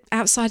just sit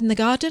outside in the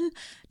garden?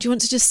 Do you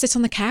want to just sit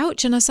on the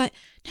couch? And I was like,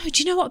 no,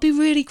 do you know what would be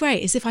really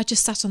great is if I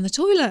just sat on the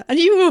toilet? And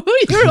you're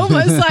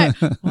almost like,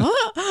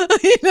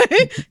 what?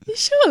 You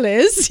sure,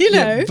 Liz?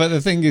 Yeah, but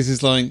the thing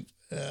is like,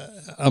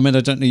 I mean, I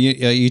don't know.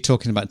 Are you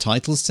talking about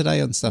titles today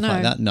and stuff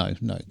like that? No,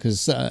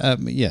 because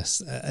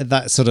yes,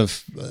 that sort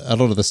of a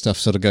lot of the stuff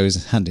sort of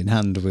goes hand in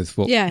hand with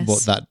what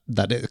that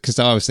is. Because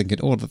I was thinking,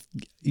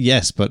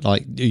 yes, but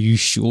like, are you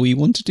sure you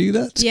want to do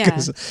that? Yeah,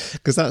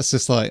 because that's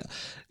just like,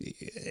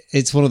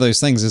 it's one of those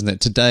things, isn't it?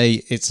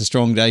 Today it's a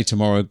strong day,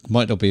 tomorrow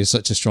might not be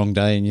such a strong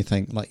day, and you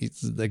think like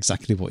it's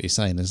exactly what you're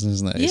saying,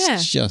 isn't it?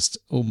 It's just,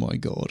 oh my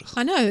god,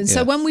 I know. And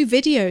so when we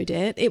videoed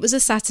it, it was a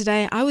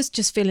Saturday. I was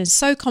just feeling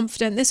so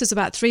confident. This was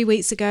about 3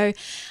 weeks ago,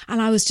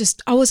 and I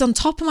was on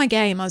top of my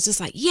game. I was just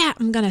like, yeah,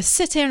 I'm going to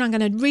sit here and I'm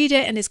going to read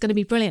it, and it's going to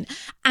be brilliant.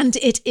 And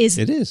it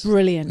is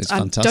brilliant. It's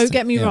fantastic. Don't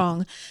get me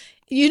wrong.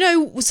 You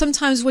know,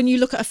 sometimes when you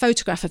look at a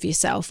photograph of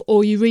yourself,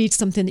 or you read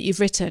something that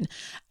you've written,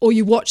 or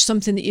you watch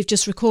something that you've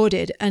just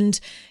recorded, and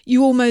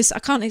you almost, I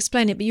can't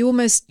explain it, but you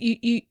almost,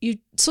 you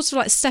sort of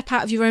like step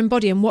out of your own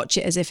body and watch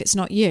it as if it's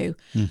not you.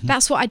 Mm-hmm.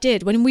 That's what I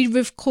did. When we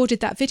recorded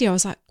that video, I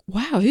was like,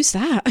 wow, who's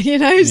that? You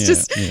know,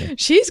 it's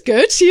she's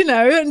good, you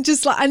know, and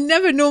just like, I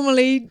never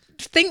normally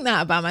think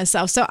that about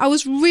myself. So I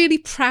was really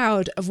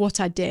proud of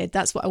what I did.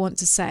 That's what I want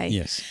to say.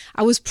 Yes.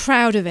 I was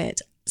proud of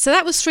it. So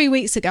that was 3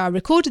 weeks ago. I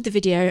recorded the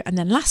video, and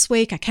then last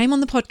week I came on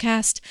the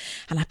podcast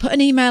and I put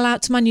an email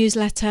out to my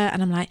newsletter,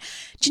 and I'm like,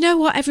 do you know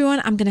what,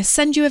 everyone? I'm going to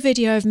send you a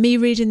video of me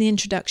reading the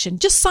introduction.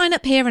 Just sign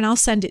up here and I'll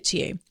send it to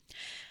you.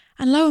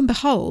 And lo and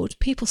behold,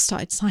 people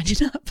started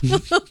signing up. And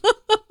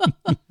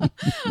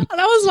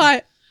I was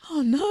like,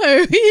 oh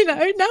no, you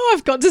know, now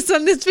I've got to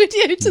send this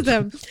video to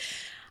them.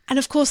 And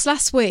of course,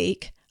 last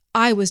week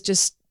I was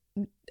just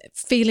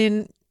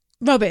feeling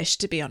rubbish,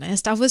 to be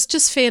honest. I was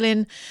just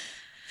feeling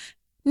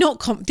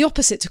the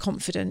opposite to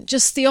confident,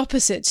 just the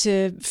opposite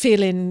to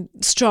feeling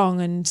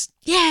strong and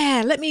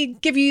let me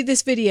give you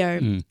this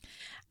video.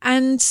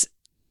 And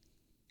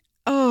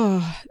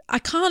I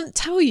can't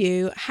tell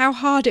you how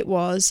hard it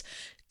was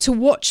to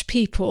watch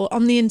people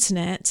on the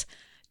internet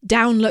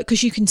download,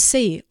 because you can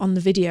see on the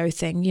video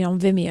thing, you know, on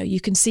Vimeo, you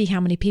can see how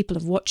many people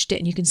have watched it,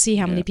 and you can see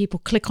how many people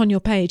click on your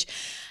page.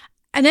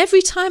 And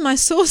every time I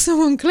saw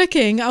someone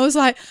clicking, I was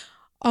like,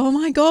 oh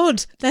my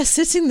God, they're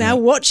sitting there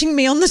watching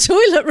me on the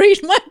toilet read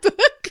my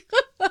book.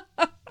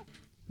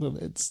 Well,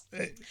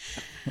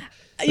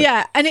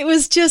 and it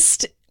was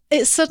just,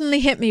 it suddenly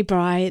hit me,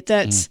 Bri,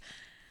 that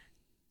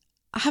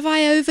have I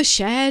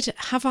overshared?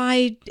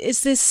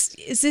 Is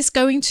this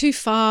going too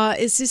far?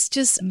 Is this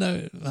just...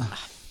 No.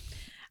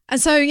 And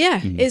so,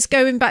 it's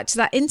going back to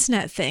that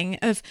internet thing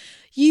of,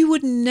 you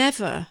would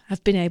never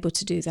have been able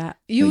to do that.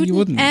 You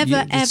wouldn't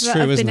ever have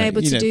been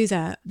able to do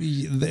that.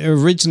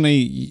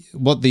 Originally,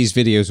 what these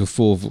videos were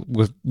for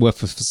were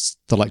for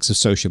the likes of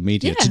social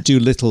media, to do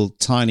little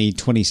tiny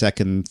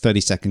 20-second,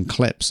 30-second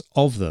clips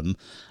of them.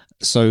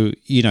 So,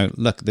 you know,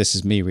 look, this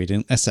is me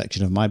reading a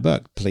section of my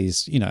book,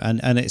 please, you know,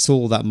 and it's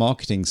all that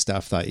marketing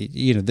stuff that,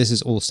 you know, this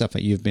is all stuff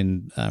that you've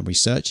been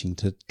researching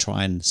to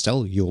try and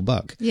sell your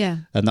book. Yeah.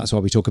 And that's why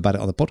we talk about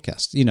it on the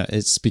podcast. You know,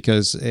 it's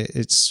because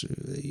it's,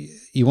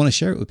 you want to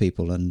share it with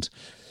people and,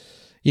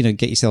 you know,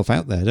 get yourself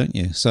out there, don't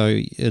you? So,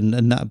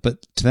 and that,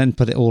 but to then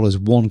put it all as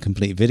one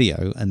complete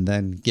video and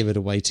then give it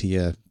away to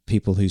your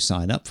people who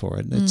sign up for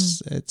it,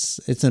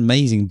 it's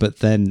amazing. But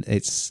then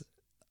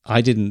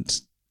I didn't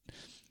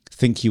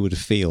think you would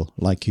feel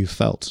like you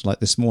felt like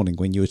this morning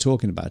when you were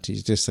talking about it.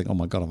 You just think, oh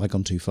my God, have I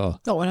gone too far?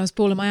 Not when I was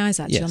bawling my eyes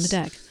actually on the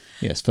deck.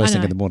 Yes, first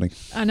thing in the morning.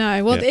 I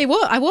know.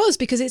 Well, I was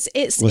because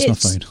it's my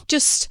phone?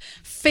 Just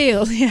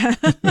feel,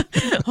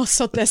 oh,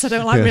 sod this, I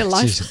don't like real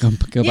life. Geez,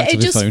 go back to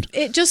the phone.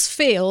 It just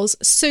feels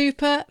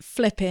super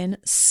flipping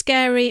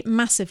scary,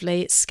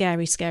 massively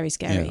scary.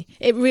 Yeah.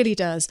 It really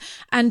does.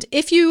 And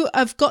if you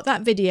have got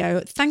that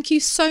video, thank you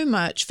so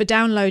much for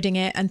downloading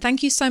it, and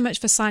thank you so much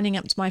for signing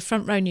up to my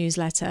Front Row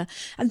newsletter,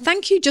 and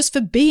thank you just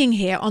for being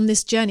here on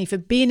this journey, for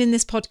being in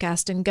this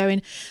podcast and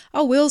going,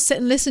 oh, we'll sit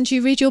and listen to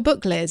you read your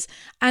book, Liz,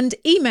 and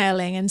emailing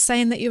and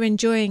saying that you're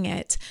enjoying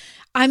it.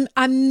 I'm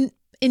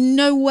in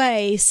no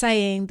way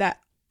saying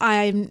that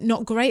I'm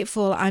not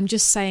grateful. I'm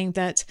just saying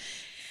that,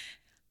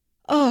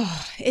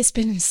 it's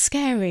been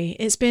scary.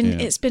 It's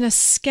been a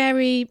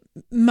scary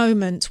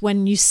moment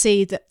when you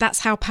see that that's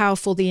how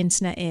powerful the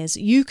internet is.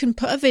 You can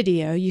put a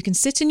video, you can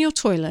sit in your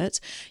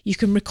toilet, you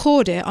can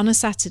record it on a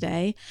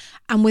Saturday,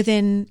 and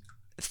within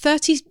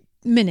 30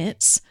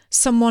 minutes,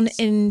 someone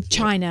in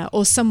China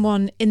or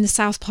someone in the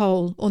South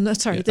Pole or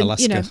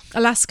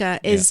Alaska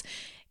is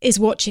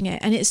watching it,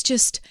 and it's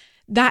just,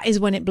 that is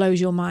when it blows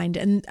your mind.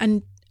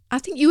 And I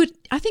think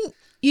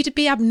you'd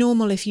be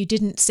abnormal if you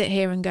didn't sit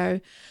here and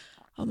go,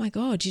 oh my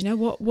God,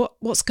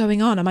 what's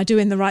going on? Am I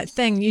doing the right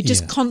thing? You're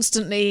just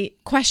constantly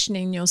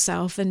questioning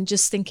yourself and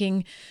just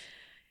thinking,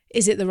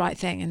 is it the right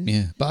thing?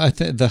 And but I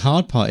think the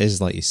hard part is,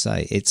 like you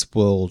say, it's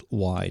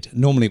worldwide.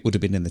 Normally it would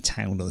have been in the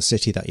town or the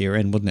city that you're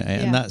in, wouldn't it?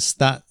 And that's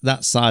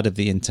that side of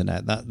the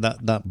internet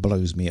that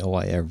blows me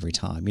away every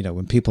time.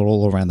 When people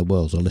all around the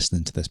world are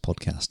listening to this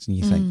podcast, and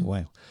you think,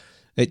 wow,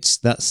 it's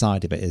that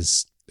side of it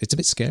it's a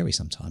bit scary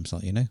sometimes,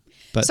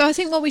 But so I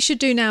think what we should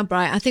do now,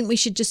 Bright, I think we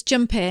should just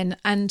jump in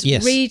and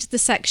read the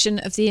section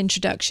of the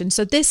introduction.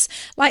 So this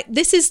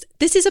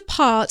is a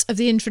part of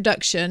the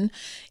introduction.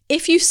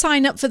 If you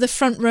sign up for the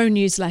Front Row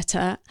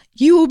newsletter,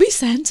 you will be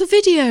sent a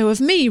video of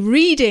me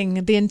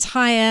reading the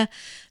entire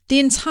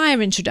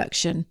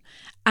introduction.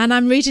 And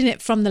I'm reading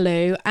it from the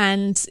loo,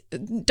 and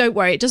don't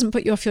worry, it doesn't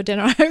put you off your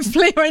dinner,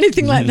 hopefully, or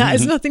anything like that.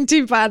 It's nothing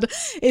too bad.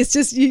 It's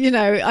just,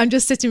 I'm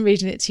just sitting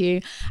reading it to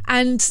you.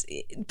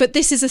 But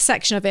this is a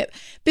section of it.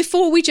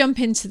 Before we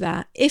jump into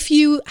that, if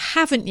you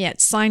haven't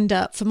yet signed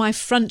up for my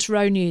Front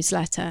Row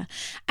newsletter,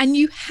 and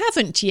you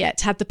haven't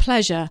yet had the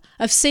pleasure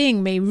of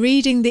seeing me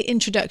reading the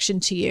introduction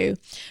to you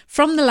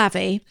from the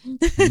lavvy,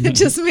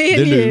 just me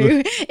and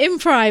you in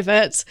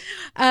private,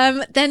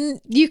 then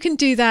you can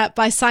do that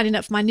by signing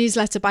up for my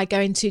newsletter by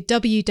going to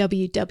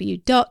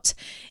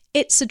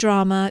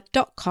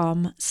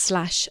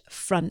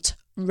www.itsadrama.com/front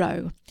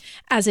row,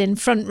 as in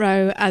front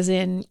row, as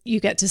in you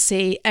get to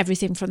see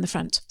everything from the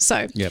front.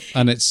 So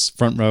and it's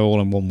front row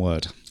all in one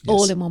word.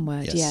 All in one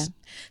word. Yeah.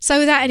 So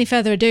without any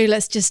further ado,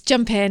 let's just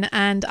jump in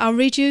and I'll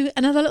read you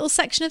another little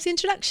section of the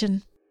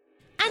introduction.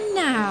 And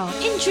now,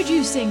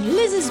 introducing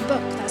Liz's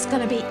book that's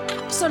going to be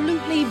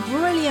absolutely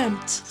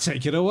brilliant.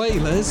 Take it away,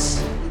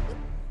 Liz.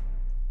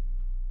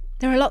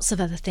 There are lots of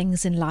other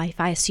things in life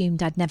I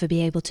assumed I'd never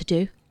be able to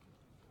do.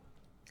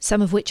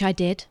 Some of which I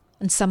did,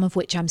 and some of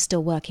which I'm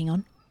still working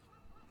on.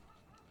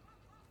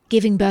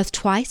 Giving birth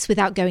twice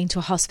without going to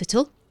a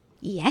hospital?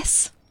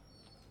 Yes.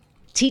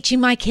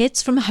 Teaching my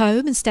kids from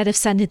home instead of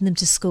sending them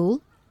to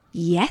school?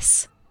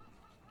 Yes.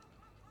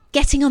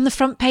 Getting on the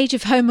front page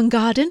of Home and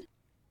Garden?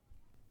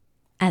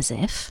 As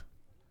if.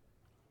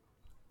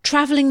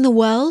 Travelling the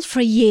world for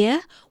a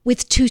year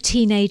with 2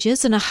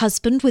 teenagers and a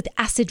husband with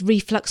acid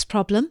reflux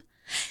problem?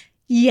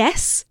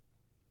 Yes.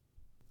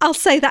 I'll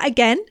say that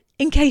again,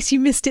 in case you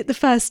missed it the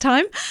first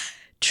time.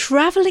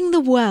 Travelling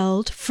the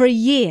world for a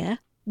year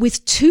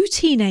with 2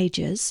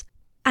 teenagers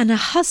and a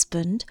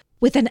husband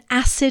with an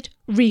acid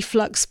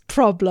reflux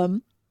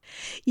problem.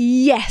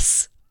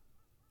 Yes.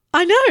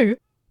 I know.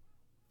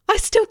 I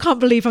still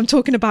can't believe I'm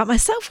talking about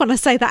myself when I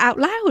say that out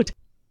loud.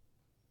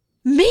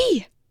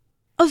 Me,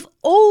 of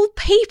all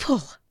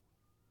people.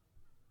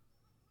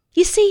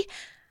 You see,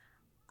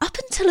 up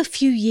until a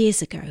few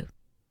years ago,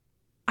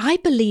 I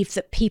believed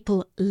that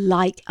people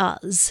like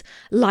us,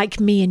 like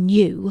me and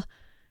you,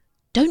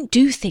 don't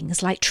do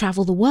things like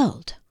travel the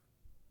world.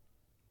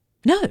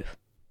 No.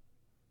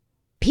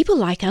 People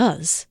like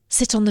us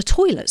sit on the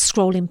toilet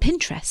scrolling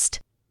Pinterest,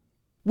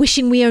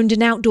 wishing we owned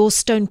an outdoor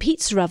stone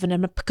pizza oven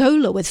and a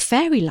pergola with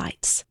fairy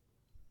lights.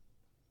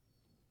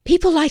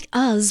 People like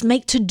us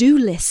make to-do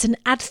lists and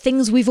add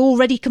things we've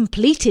already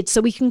completed so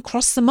we can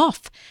cross them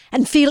off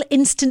and feel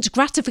instant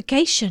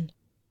gratification.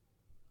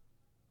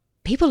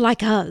 People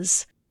like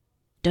us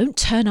don't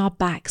turn our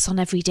backs on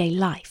everyday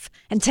life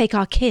and take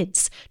our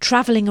kids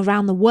travelling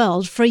around the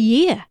world for a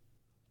year.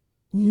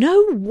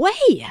 No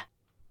way!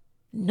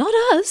 Not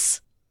us.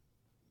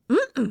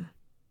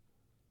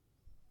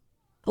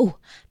 Oh,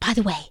 by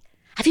the way,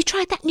 have you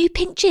tried that new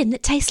pink gin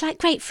that tastes like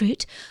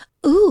grapefruit?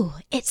 Ooh,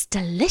 it's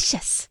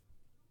delicious.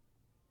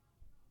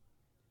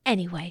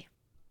 Anyway,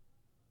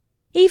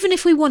 even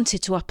if we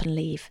wanted to up and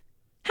leave,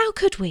 how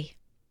could we?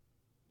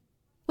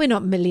 We're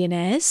not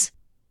millionaires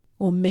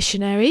or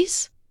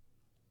missionaries.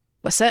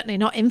 We're certainly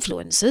not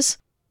influencers,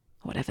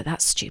 whatever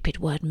that stupid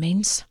word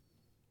means.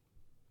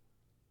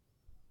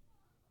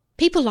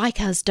 People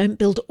like us don't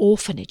build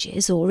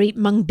orphanages or eat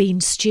mung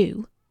bean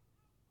stew.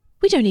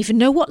 We don't even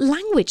know what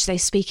language they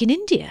speak in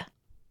India.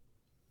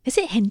 Is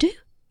it Hindu?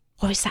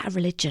 Or is that a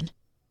religion?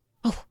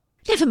 Oh,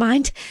 never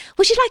mind.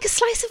 Would you like a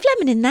slice of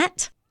lemon in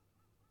that?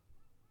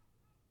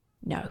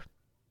 No.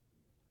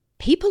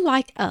 People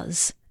like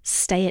us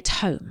stay at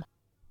home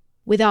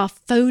with our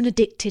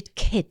phone-addicted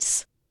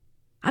kids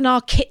and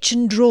our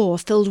kitchen drawer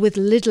filled with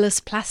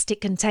lidless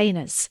plastic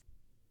containers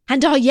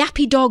and our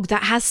yappy dog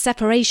that has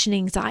separation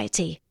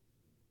anxiety.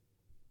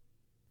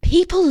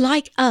 People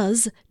like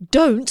us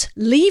don't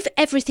leave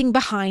everything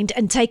behind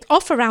and take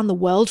off around the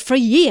world for a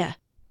year.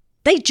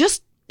 They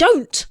just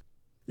don't.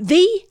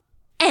 The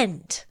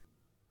end.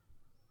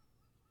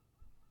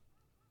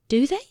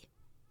 Do they?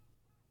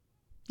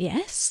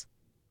 Yes.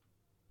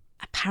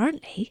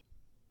 Apparently,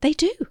 they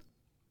do.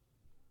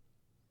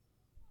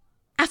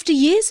 After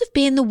years of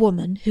being the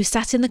woman who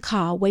sat in the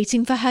car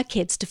waiting for her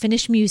kids to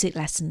finish music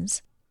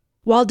lessons,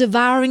 while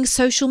devouring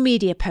social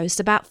media posts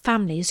about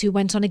families who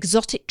went on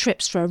exotic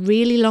trips for a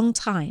really long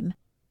time,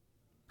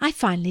 I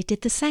finally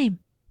did the same.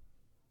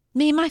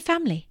 Me and my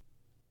family.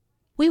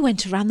 We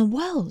went around the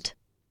world.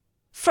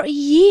 For a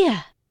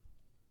year.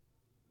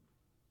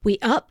 We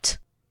upped,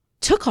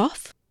 took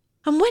off,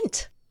 and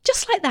went.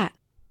 Just like that.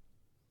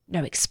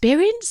 No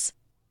experience,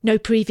 no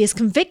previous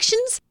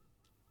convictions,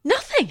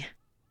 nothing.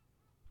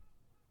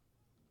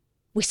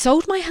 We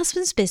sold my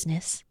husband's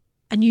business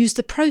and used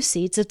the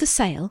proceeds of the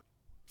sale,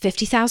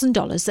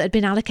 $50,000 that had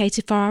been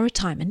allocated for our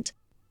retirement,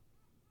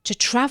 to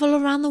travel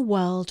around the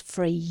world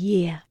for a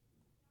year.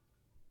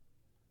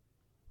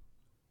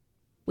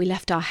 We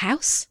left our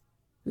house,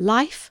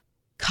 life,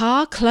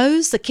 car,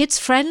 clothes, the kids'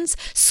 friends,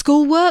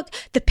 schoolwork,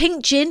 the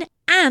pink gin,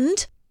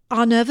 and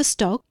our nervous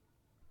dog,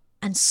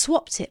 and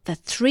swapped it for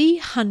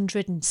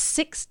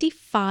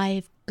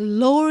 365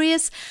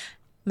 glorious,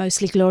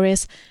 mostly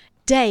glorious,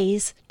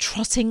 days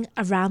trotting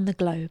around the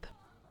globe.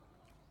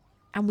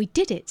 And we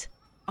did it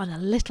on a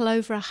little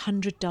over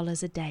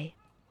 $100 a day.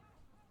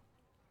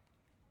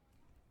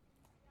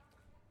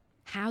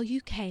 How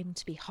you came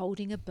to be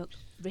holding a book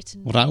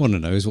written. What I want to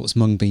know is what's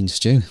mung bean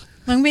stew.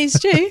 Mung bean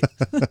stew.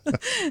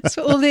 That's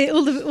what all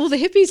the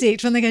hippies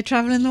eat when they go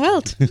travelling the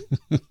world.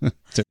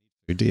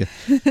 Dear.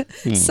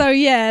 So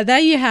yeah, there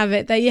you have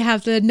it. There you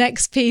have the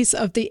next piece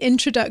of the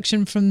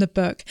introduction from the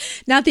book.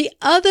 Now, the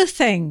other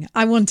thing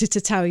I wanted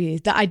to tell you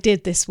that I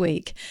did this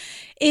week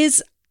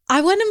is I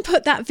went and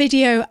put that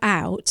video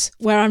out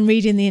where I'm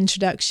reading the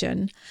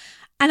introduction.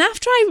 And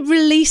after I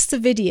released the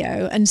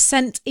video and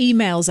sent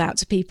emails out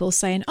to people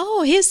saying,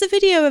 "Oh, here's the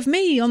video of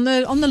me on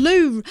the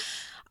loo,"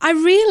 I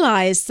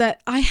realised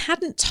that I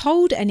hadn't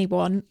told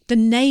anyone the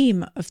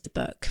name of the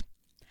book.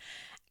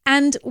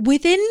 And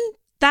within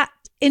that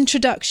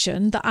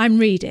introduction that I'm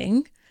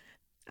reading,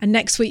 and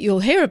next week you'll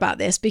hear about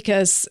this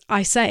because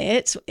I say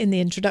it in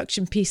the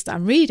introduction piece that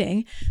I'm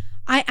reading,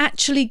 I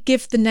actually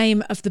give the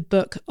name of the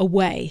book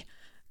away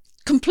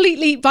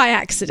completely by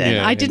accident.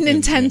 I didn't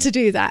intend to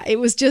do that. It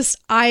was just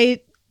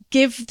I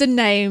give the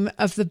name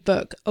of the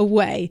book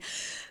away.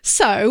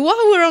 So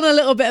while we're on a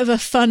little bit of a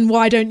fun,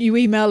 why don't you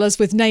email us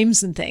with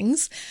names and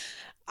things,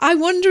 I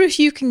wonder if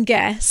you can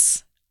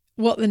guess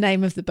what the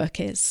name of the book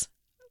is.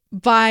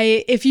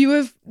 If you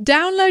have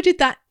downloaded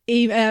that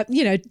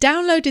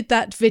downloaded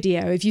that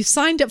video, if you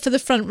signed up for the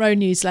Front Row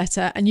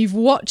newsletter and you've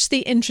watched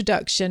the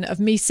introduction of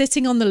me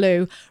sitting on the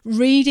loo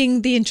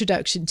reading the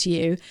introduction to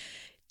you,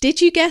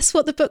 did you guess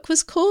what the book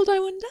was called, I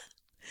wonder?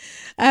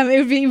 It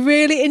would be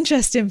really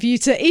interesting for you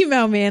to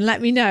email me and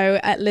let me know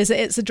at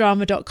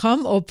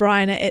liz@itsadrama.com or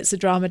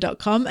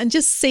brian@itsadrama.com and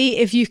just see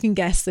if you can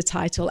guess the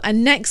title.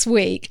 And next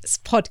week's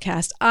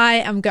podcast,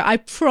 I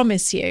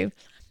promise you,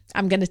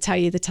 I'm going to tell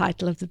you the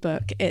title of the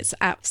book. It's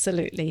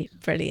absolutely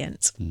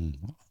brilliant.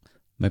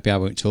 Maybe I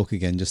won't talk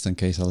again just in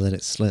case I let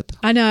it slip.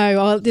 I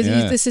know.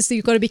 This is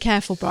you've got to be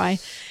careful, Bri.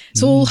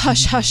 It's all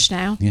hush hush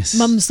now. Yes.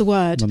 Mum's the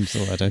word. Mum's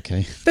the word,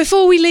 okay.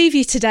 Before we leave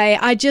you today,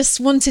 I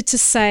just wanted to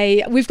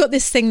say we've got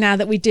this thing now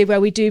that we do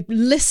where we do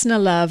listener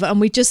love,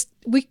 and we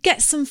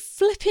get some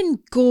flipping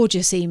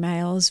gorgeous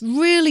emails.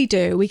 Really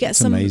do. We get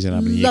some amazing how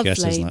many you lovely.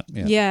 guess, isn't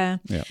it? Yeah.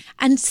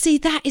 And see,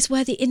 that is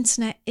where the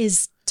internet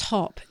is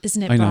top,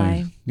 isn't it, Bri? I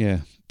know. Yeah.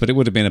 But it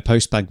would have been a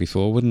post bag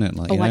before, wouldn't it?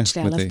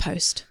 Actually, I love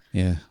post.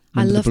 Yeah.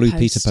 I love the Blue post.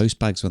 Peter post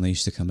bags when they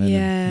used to come in.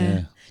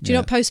 Yeah. Do you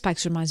know what post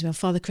bags reminds me of?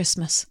 Father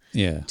Christmas.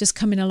 Yeah. Just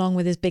coming along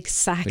with his big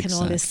sack and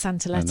all his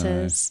Santa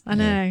letters. I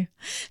know. Yeah.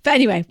 But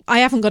anyway, I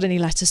haven't got any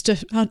letters to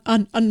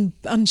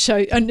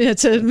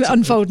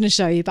unfold and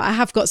show you, but I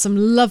have got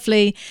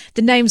the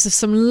names of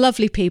some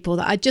lovely people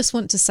that I just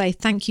want to say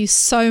thank you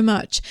so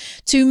much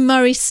to.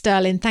 Murray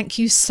Sterling, thank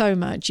you so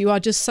much. You are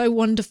just so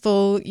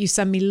wonderful. You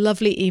send me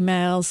lovely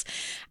emails.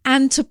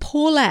 And to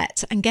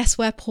Paulette, and guess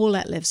where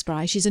Paulette lives,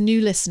 Bri? She's a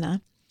new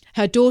listener.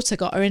 Her daughter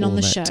got her in on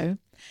the show.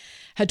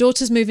 Her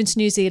daughter's moving to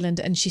New Zealand,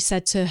 and she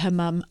said to her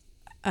mum,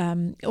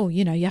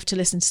 you have to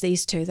listen to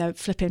these two. They're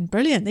flipping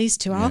brilliant, these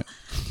two are. Yeah.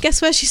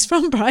 Guess where she's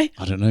from, Bri?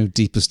 I don't know,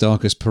 deepest,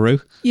 darkest Peru?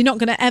 You're not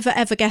going to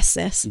ever guess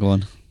this. Go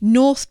on.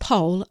 North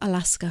Pole,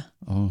 Alaska.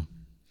 Oh.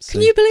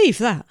 Can you believe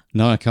that?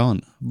 No, I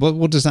can't.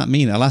 What does that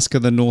mean? Alaska,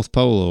 the North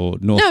Pole, or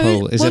North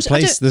Pole?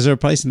 Is there a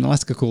place in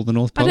Alaska called the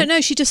North Pole? I don't know.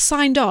 She just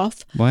signed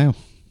off. Wow.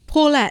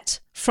 Paulette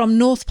from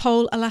North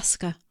Pole,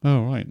 Alaska.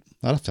 Oh, right.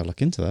 I'll have to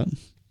look into that.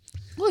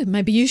 Well,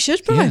 maybe you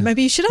should, Brian. Yeah.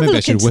 Maybe you should have a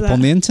look into that. Maybe I should whip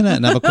on the internet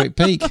and have a quick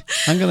peek.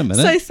 Hang on a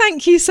minute. So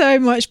thank you so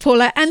much,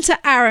 Paula. And to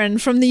Aaron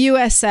from the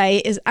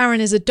USA.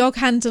 Aaron is a dog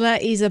handler.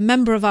 He's a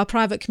member of our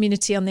private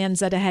community on the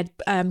NZ Ahead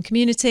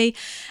community.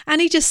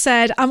 And he just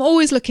said, I'm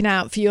always looking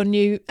out for your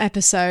new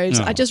episodes.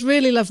 I just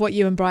really love what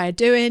you and Brian are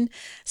doing.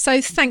 So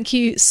thank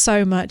you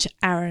so much,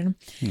 Aaron.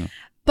 Yeah.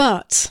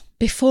 But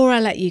before I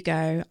let you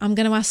go, I'm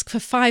going to ask for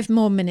 5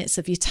 more minutes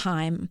of your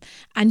time.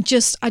 And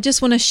I just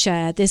want to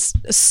share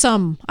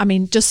some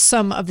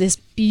of this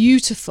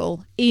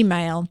beautiful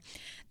email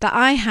that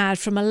I had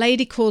from a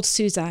lady called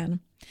Suzanne.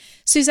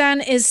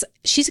 Suzanne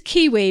she's a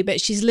Kiwi,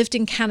 but she's lived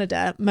in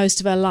Canada most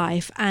of her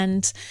life.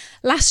 And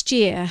last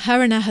year,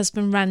 her and her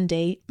husband,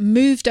 Randy,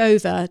 moved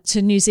over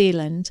to New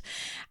Zealand.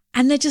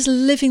 And they're just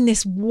living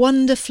this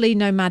wonderfully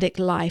nomadic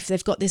life.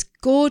 They've got this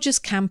gorgeous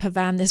camper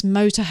van, this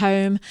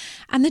motorhome,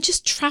 and they're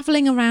just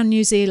traveling around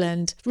New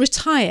Zealand,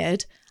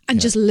 retired, and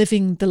just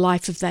living the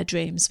life of their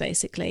dreams,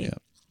 basically.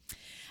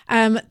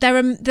 Yeah.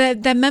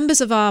 They're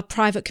members of our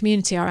private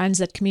community, our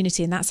NZ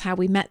community, and that's how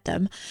we met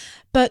them.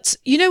 But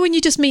you know, when you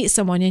just meet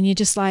someone and you're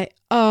just like,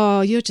 oh,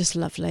 you're just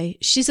lovely.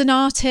 She's an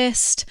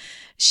artist.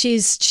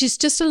 She's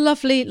just a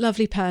lovely,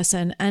 lovely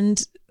person.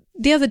 And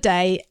the other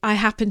day, I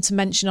happened to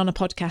mention on a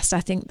podcast, I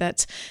think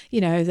that,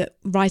 that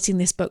writing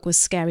this book was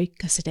scary,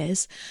 because it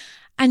is.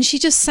 And she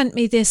just sent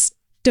me this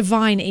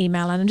divine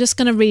email, and I'm just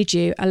going to read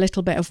you a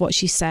little bit of what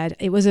she said.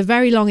 It was a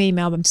very long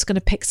email, but I'm just going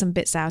to pick some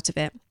bits out of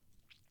it.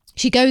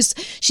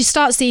 She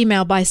starts the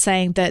email by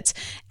saying that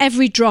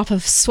every drop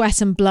of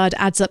sweat and blood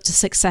adds up to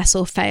success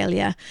or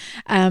failure.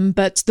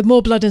 But the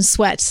more blood and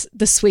sweat,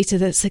 the sweeter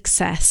the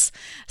success.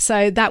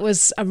 So that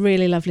was a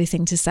really lovely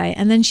thing to say.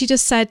 And then she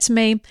just said to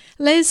me,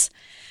 Liz,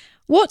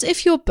 what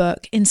if your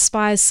book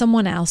inspires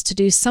someone else to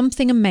do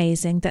something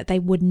amazing that they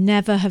would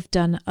never have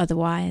done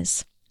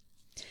otherwise?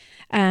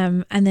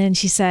 And then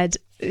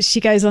she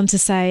goes on to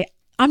say,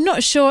 I'm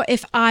not sure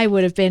if I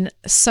would have been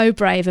so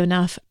brave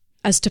enough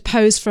as to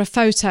pose for a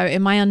photo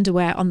in my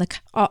underwear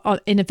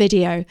in a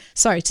video.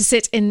 Sorry, to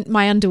sit in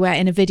my underwear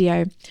in a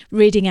video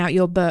reading out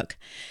your book.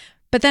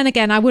 But then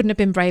again, I wouldn't have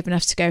been brave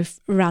enough to go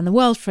around the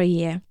world for a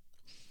year.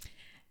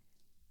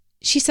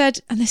 She said,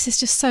 and this is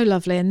just so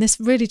lovely, and this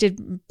really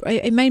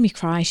it made me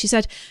cry. She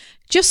said,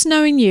 just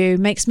knowing you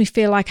makes me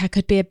feel like I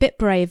could be a bit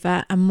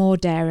braver and more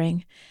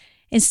daring.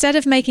 Instead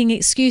of making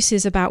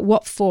excuses about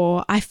what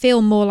for, I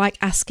feel more like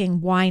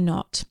asking why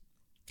not.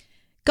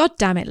 God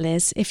damn it,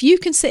 Liz, if you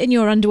can sit in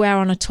your underwear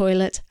on a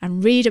toilet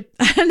and read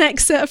an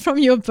excerpt from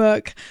your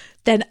book,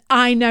 then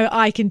I know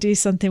I can do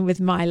something with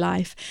my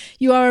life.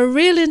 You are a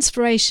real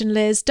inspiration,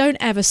 Liz. Don't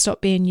ever stop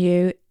being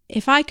you.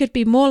 If I could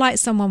be more like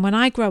someone when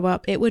I grow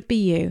up, it would be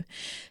you.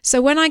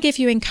 So when I give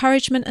you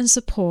encouragement and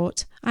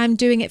support, I am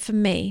doing it for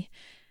me.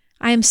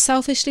 I am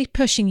selfishly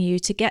pushing you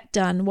to get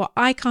done what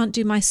I can't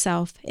do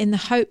myself, in the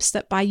hopes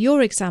that by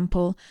your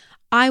example,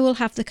 I will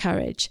have the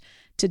courage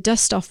to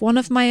dust off one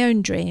of my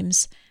own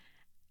dreams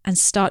and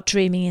start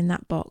dreaming in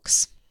that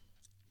box.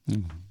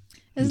 Isn't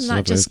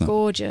that just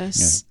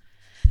gorgeous?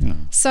 Yeah.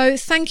 So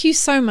thank you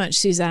so much,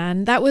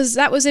 Suzanne. That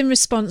was in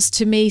response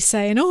to me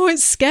saying, oh,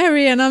 it's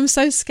scary and I'm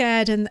so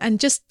scared, and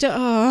just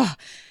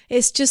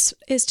it's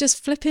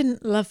just flipping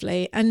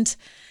lovely. And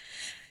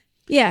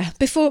yeah,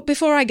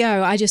 before I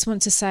go, I just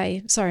want to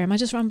say, sorry, am I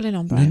just rambling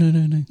on,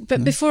 Brian? No.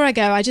 But before I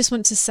go, I just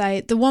want to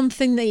say the one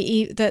thing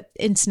that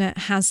internet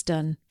has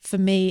done for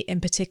me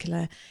in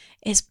particular,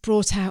 it's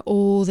brought out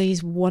all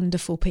these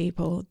wonderful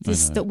people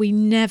that we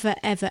never,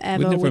 ever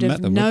would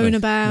have known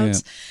about. Yeah.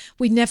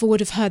 We never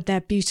would have heard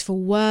their beautiful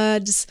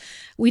words.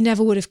 We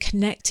never would have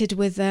connected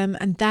with them.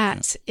 And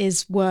that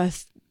is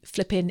worth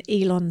flipping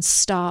Elon's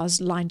stars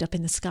lined up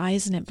in the sky,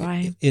 isn't it,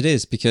 Brian? It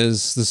is,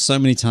 because there's so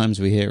many times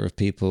we hear of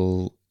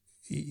people,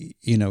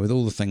 with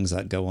all the things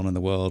that go on in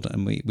the world,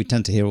 and we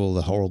tend to hear all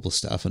the horrible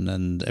stuff, and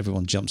then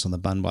everyone jumps on the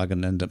bandwagon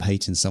and end up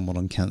hating someone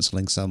and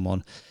cancelling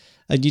someone.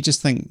 And you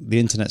just think the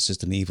internet's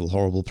just an evil,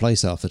 horrible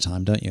place half the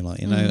time, don't you?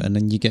 And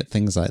then you get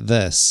things like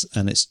this,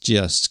 and it's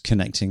just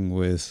connecting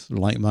with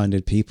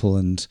like-minded people,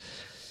 and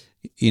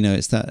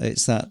it's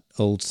that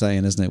old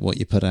saying, isn't it? What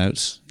you put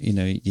out,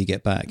 you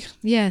get back.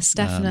 Yes,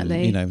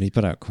 definitely. If you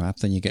put out crap,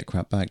 then you get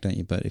crap back, don't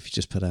you? But if you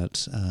just put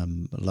out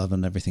love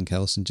and everything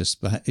else, and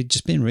just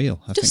being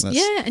real, I think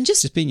that's and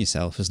just being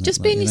yourself, isn't it?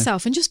 Just being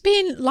yourself, and just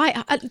being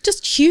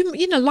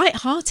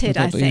light-hearted.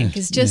 I think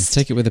is just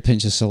take it with a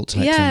pinch of salt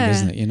type thing,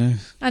 isn't it?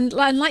 And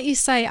like you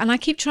say, and I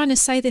keep trying to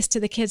say this to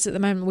the kids at the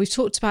moment. We've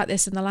talked about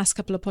this in the last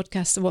couple of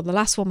podcasts. Well, the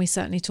last one we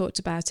certainly talked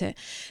about it.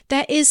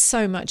 There is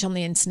so much on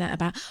the internet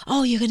about,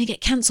 oh, you're going to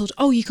get cancelled.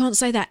 Oh, you can't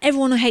say that.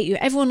 Everyone will hate you.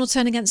 Everyone will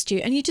turn against you.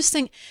 And you just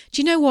think,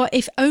 do you know what?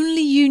 If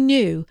only you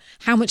knew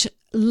how much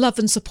love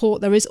and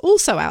support there is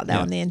also out there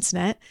on the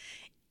internet,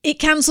 it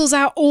cancels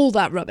out all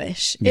that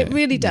rubbish. It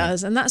really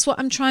does. And that's what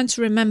I'm trying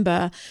to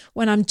remember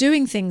when I'm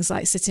doing things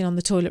like sitting on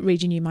the toilet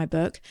reading you my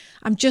book.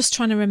 I'm just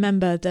trying to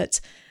remember that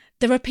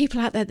there are people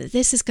out there that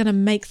this is going to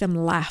make them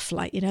laugh.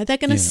 They're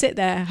going to sit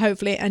there,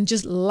 hopefully, and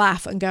just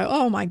laugh and go,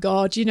 oh my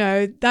God,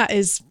 that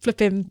is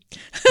flipping,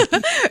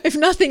 if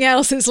nothing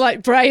else, it's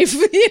like brave,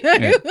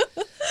 Yeah.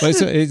 Well,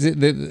 so is it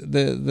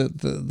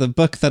the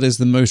book that is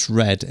the most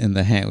read in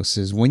the house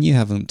is When You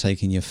Haven't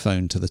Taken Your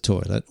Phone to the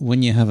Toilet,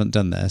 When You Haven't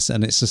Done This.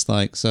 And it's just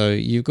like, so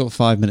you've got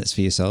 5 minutes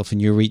for yourself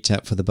and you reach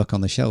out for the book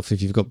on the shelf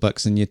if you've got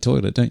books in your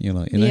toilet, don't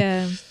you?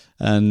 Yeah.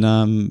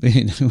 And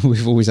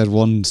we've always had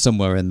one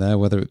somewhere in there,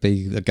 whether it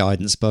be a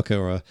guidance book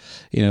or a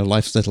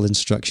life's little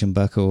instruction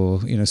book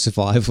or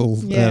survival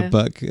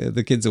book.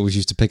 The kids always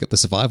used to pick up the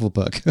survival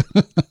book.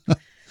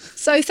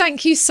 So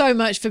thank you so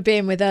much for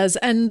being with us.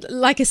 And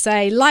like I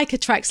say, like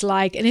attracts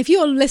like. And if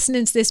you're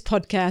listening to this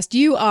podcast,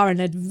 you are an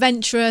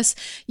adventurous.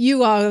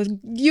 You are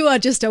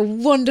just a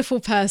wonderful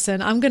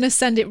person. I'm going to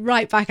send it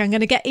right back. I'm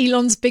going to get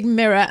Elon's big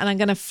mirror and I'm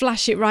going to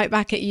flash it right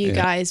back at you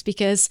guys,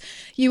 because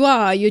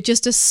you're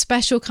just a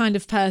special kind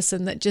of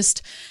person that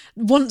just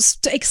wants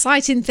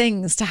exciting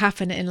things to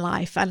happen in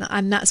life.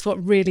 And that's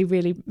what really,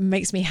 really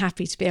makes me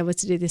happy to be able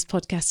to do this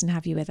podcast and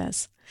have you with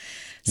us.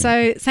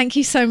 So thank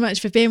you so much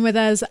for being with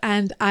us,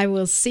 and I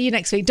will see you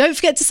next week. Don't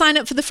forget to sign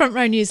up for the Front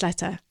Row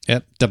newsletter.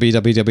 Yep,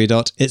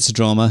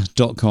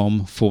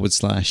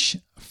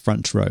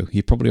 www.itsadrama.com/front row.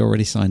 You probably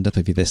already signed up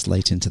if you're this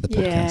late into the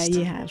podcast. Yeah,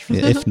 you have.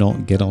 If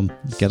not, get on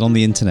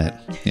the internet.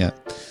 Yeah.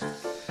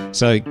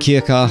 So kia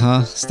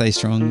kaha, stay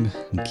strong,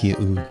 and kia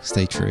u,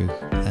 stay true,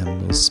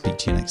 and we'll speak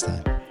to you next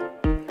time.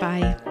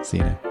 Bye. See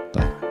you now.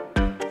 Bye.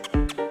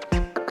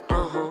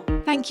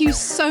 Thank you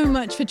so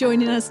much for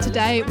joining us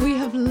today. We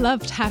have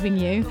loved having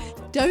you.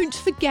 Don't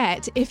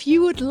forget, if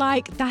you would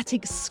like that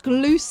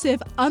exclusive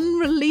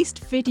unreleased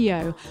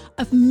video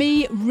of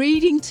me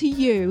reading to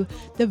you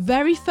the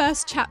very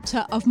first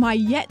chapter of my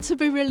yet to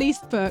be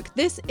released book,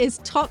 this is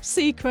top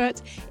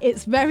secret,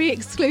 it's very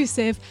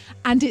exclusive,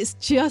 and it's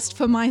just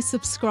for my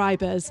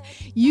subscribers.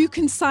 You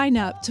can sign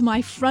up to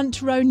my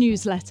Front Row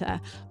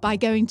newsletter by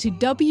going to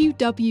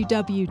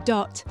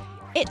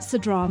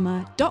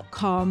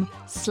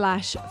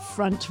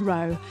www.itsadrama.com/front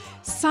row.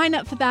 Sign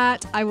up for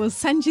that. I will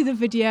send you the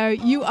video.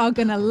 You are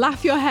going to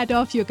laugh your head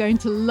off. You're going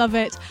to love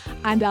it.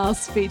 And I'll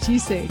speak to you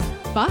soon.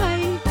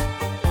 Bye.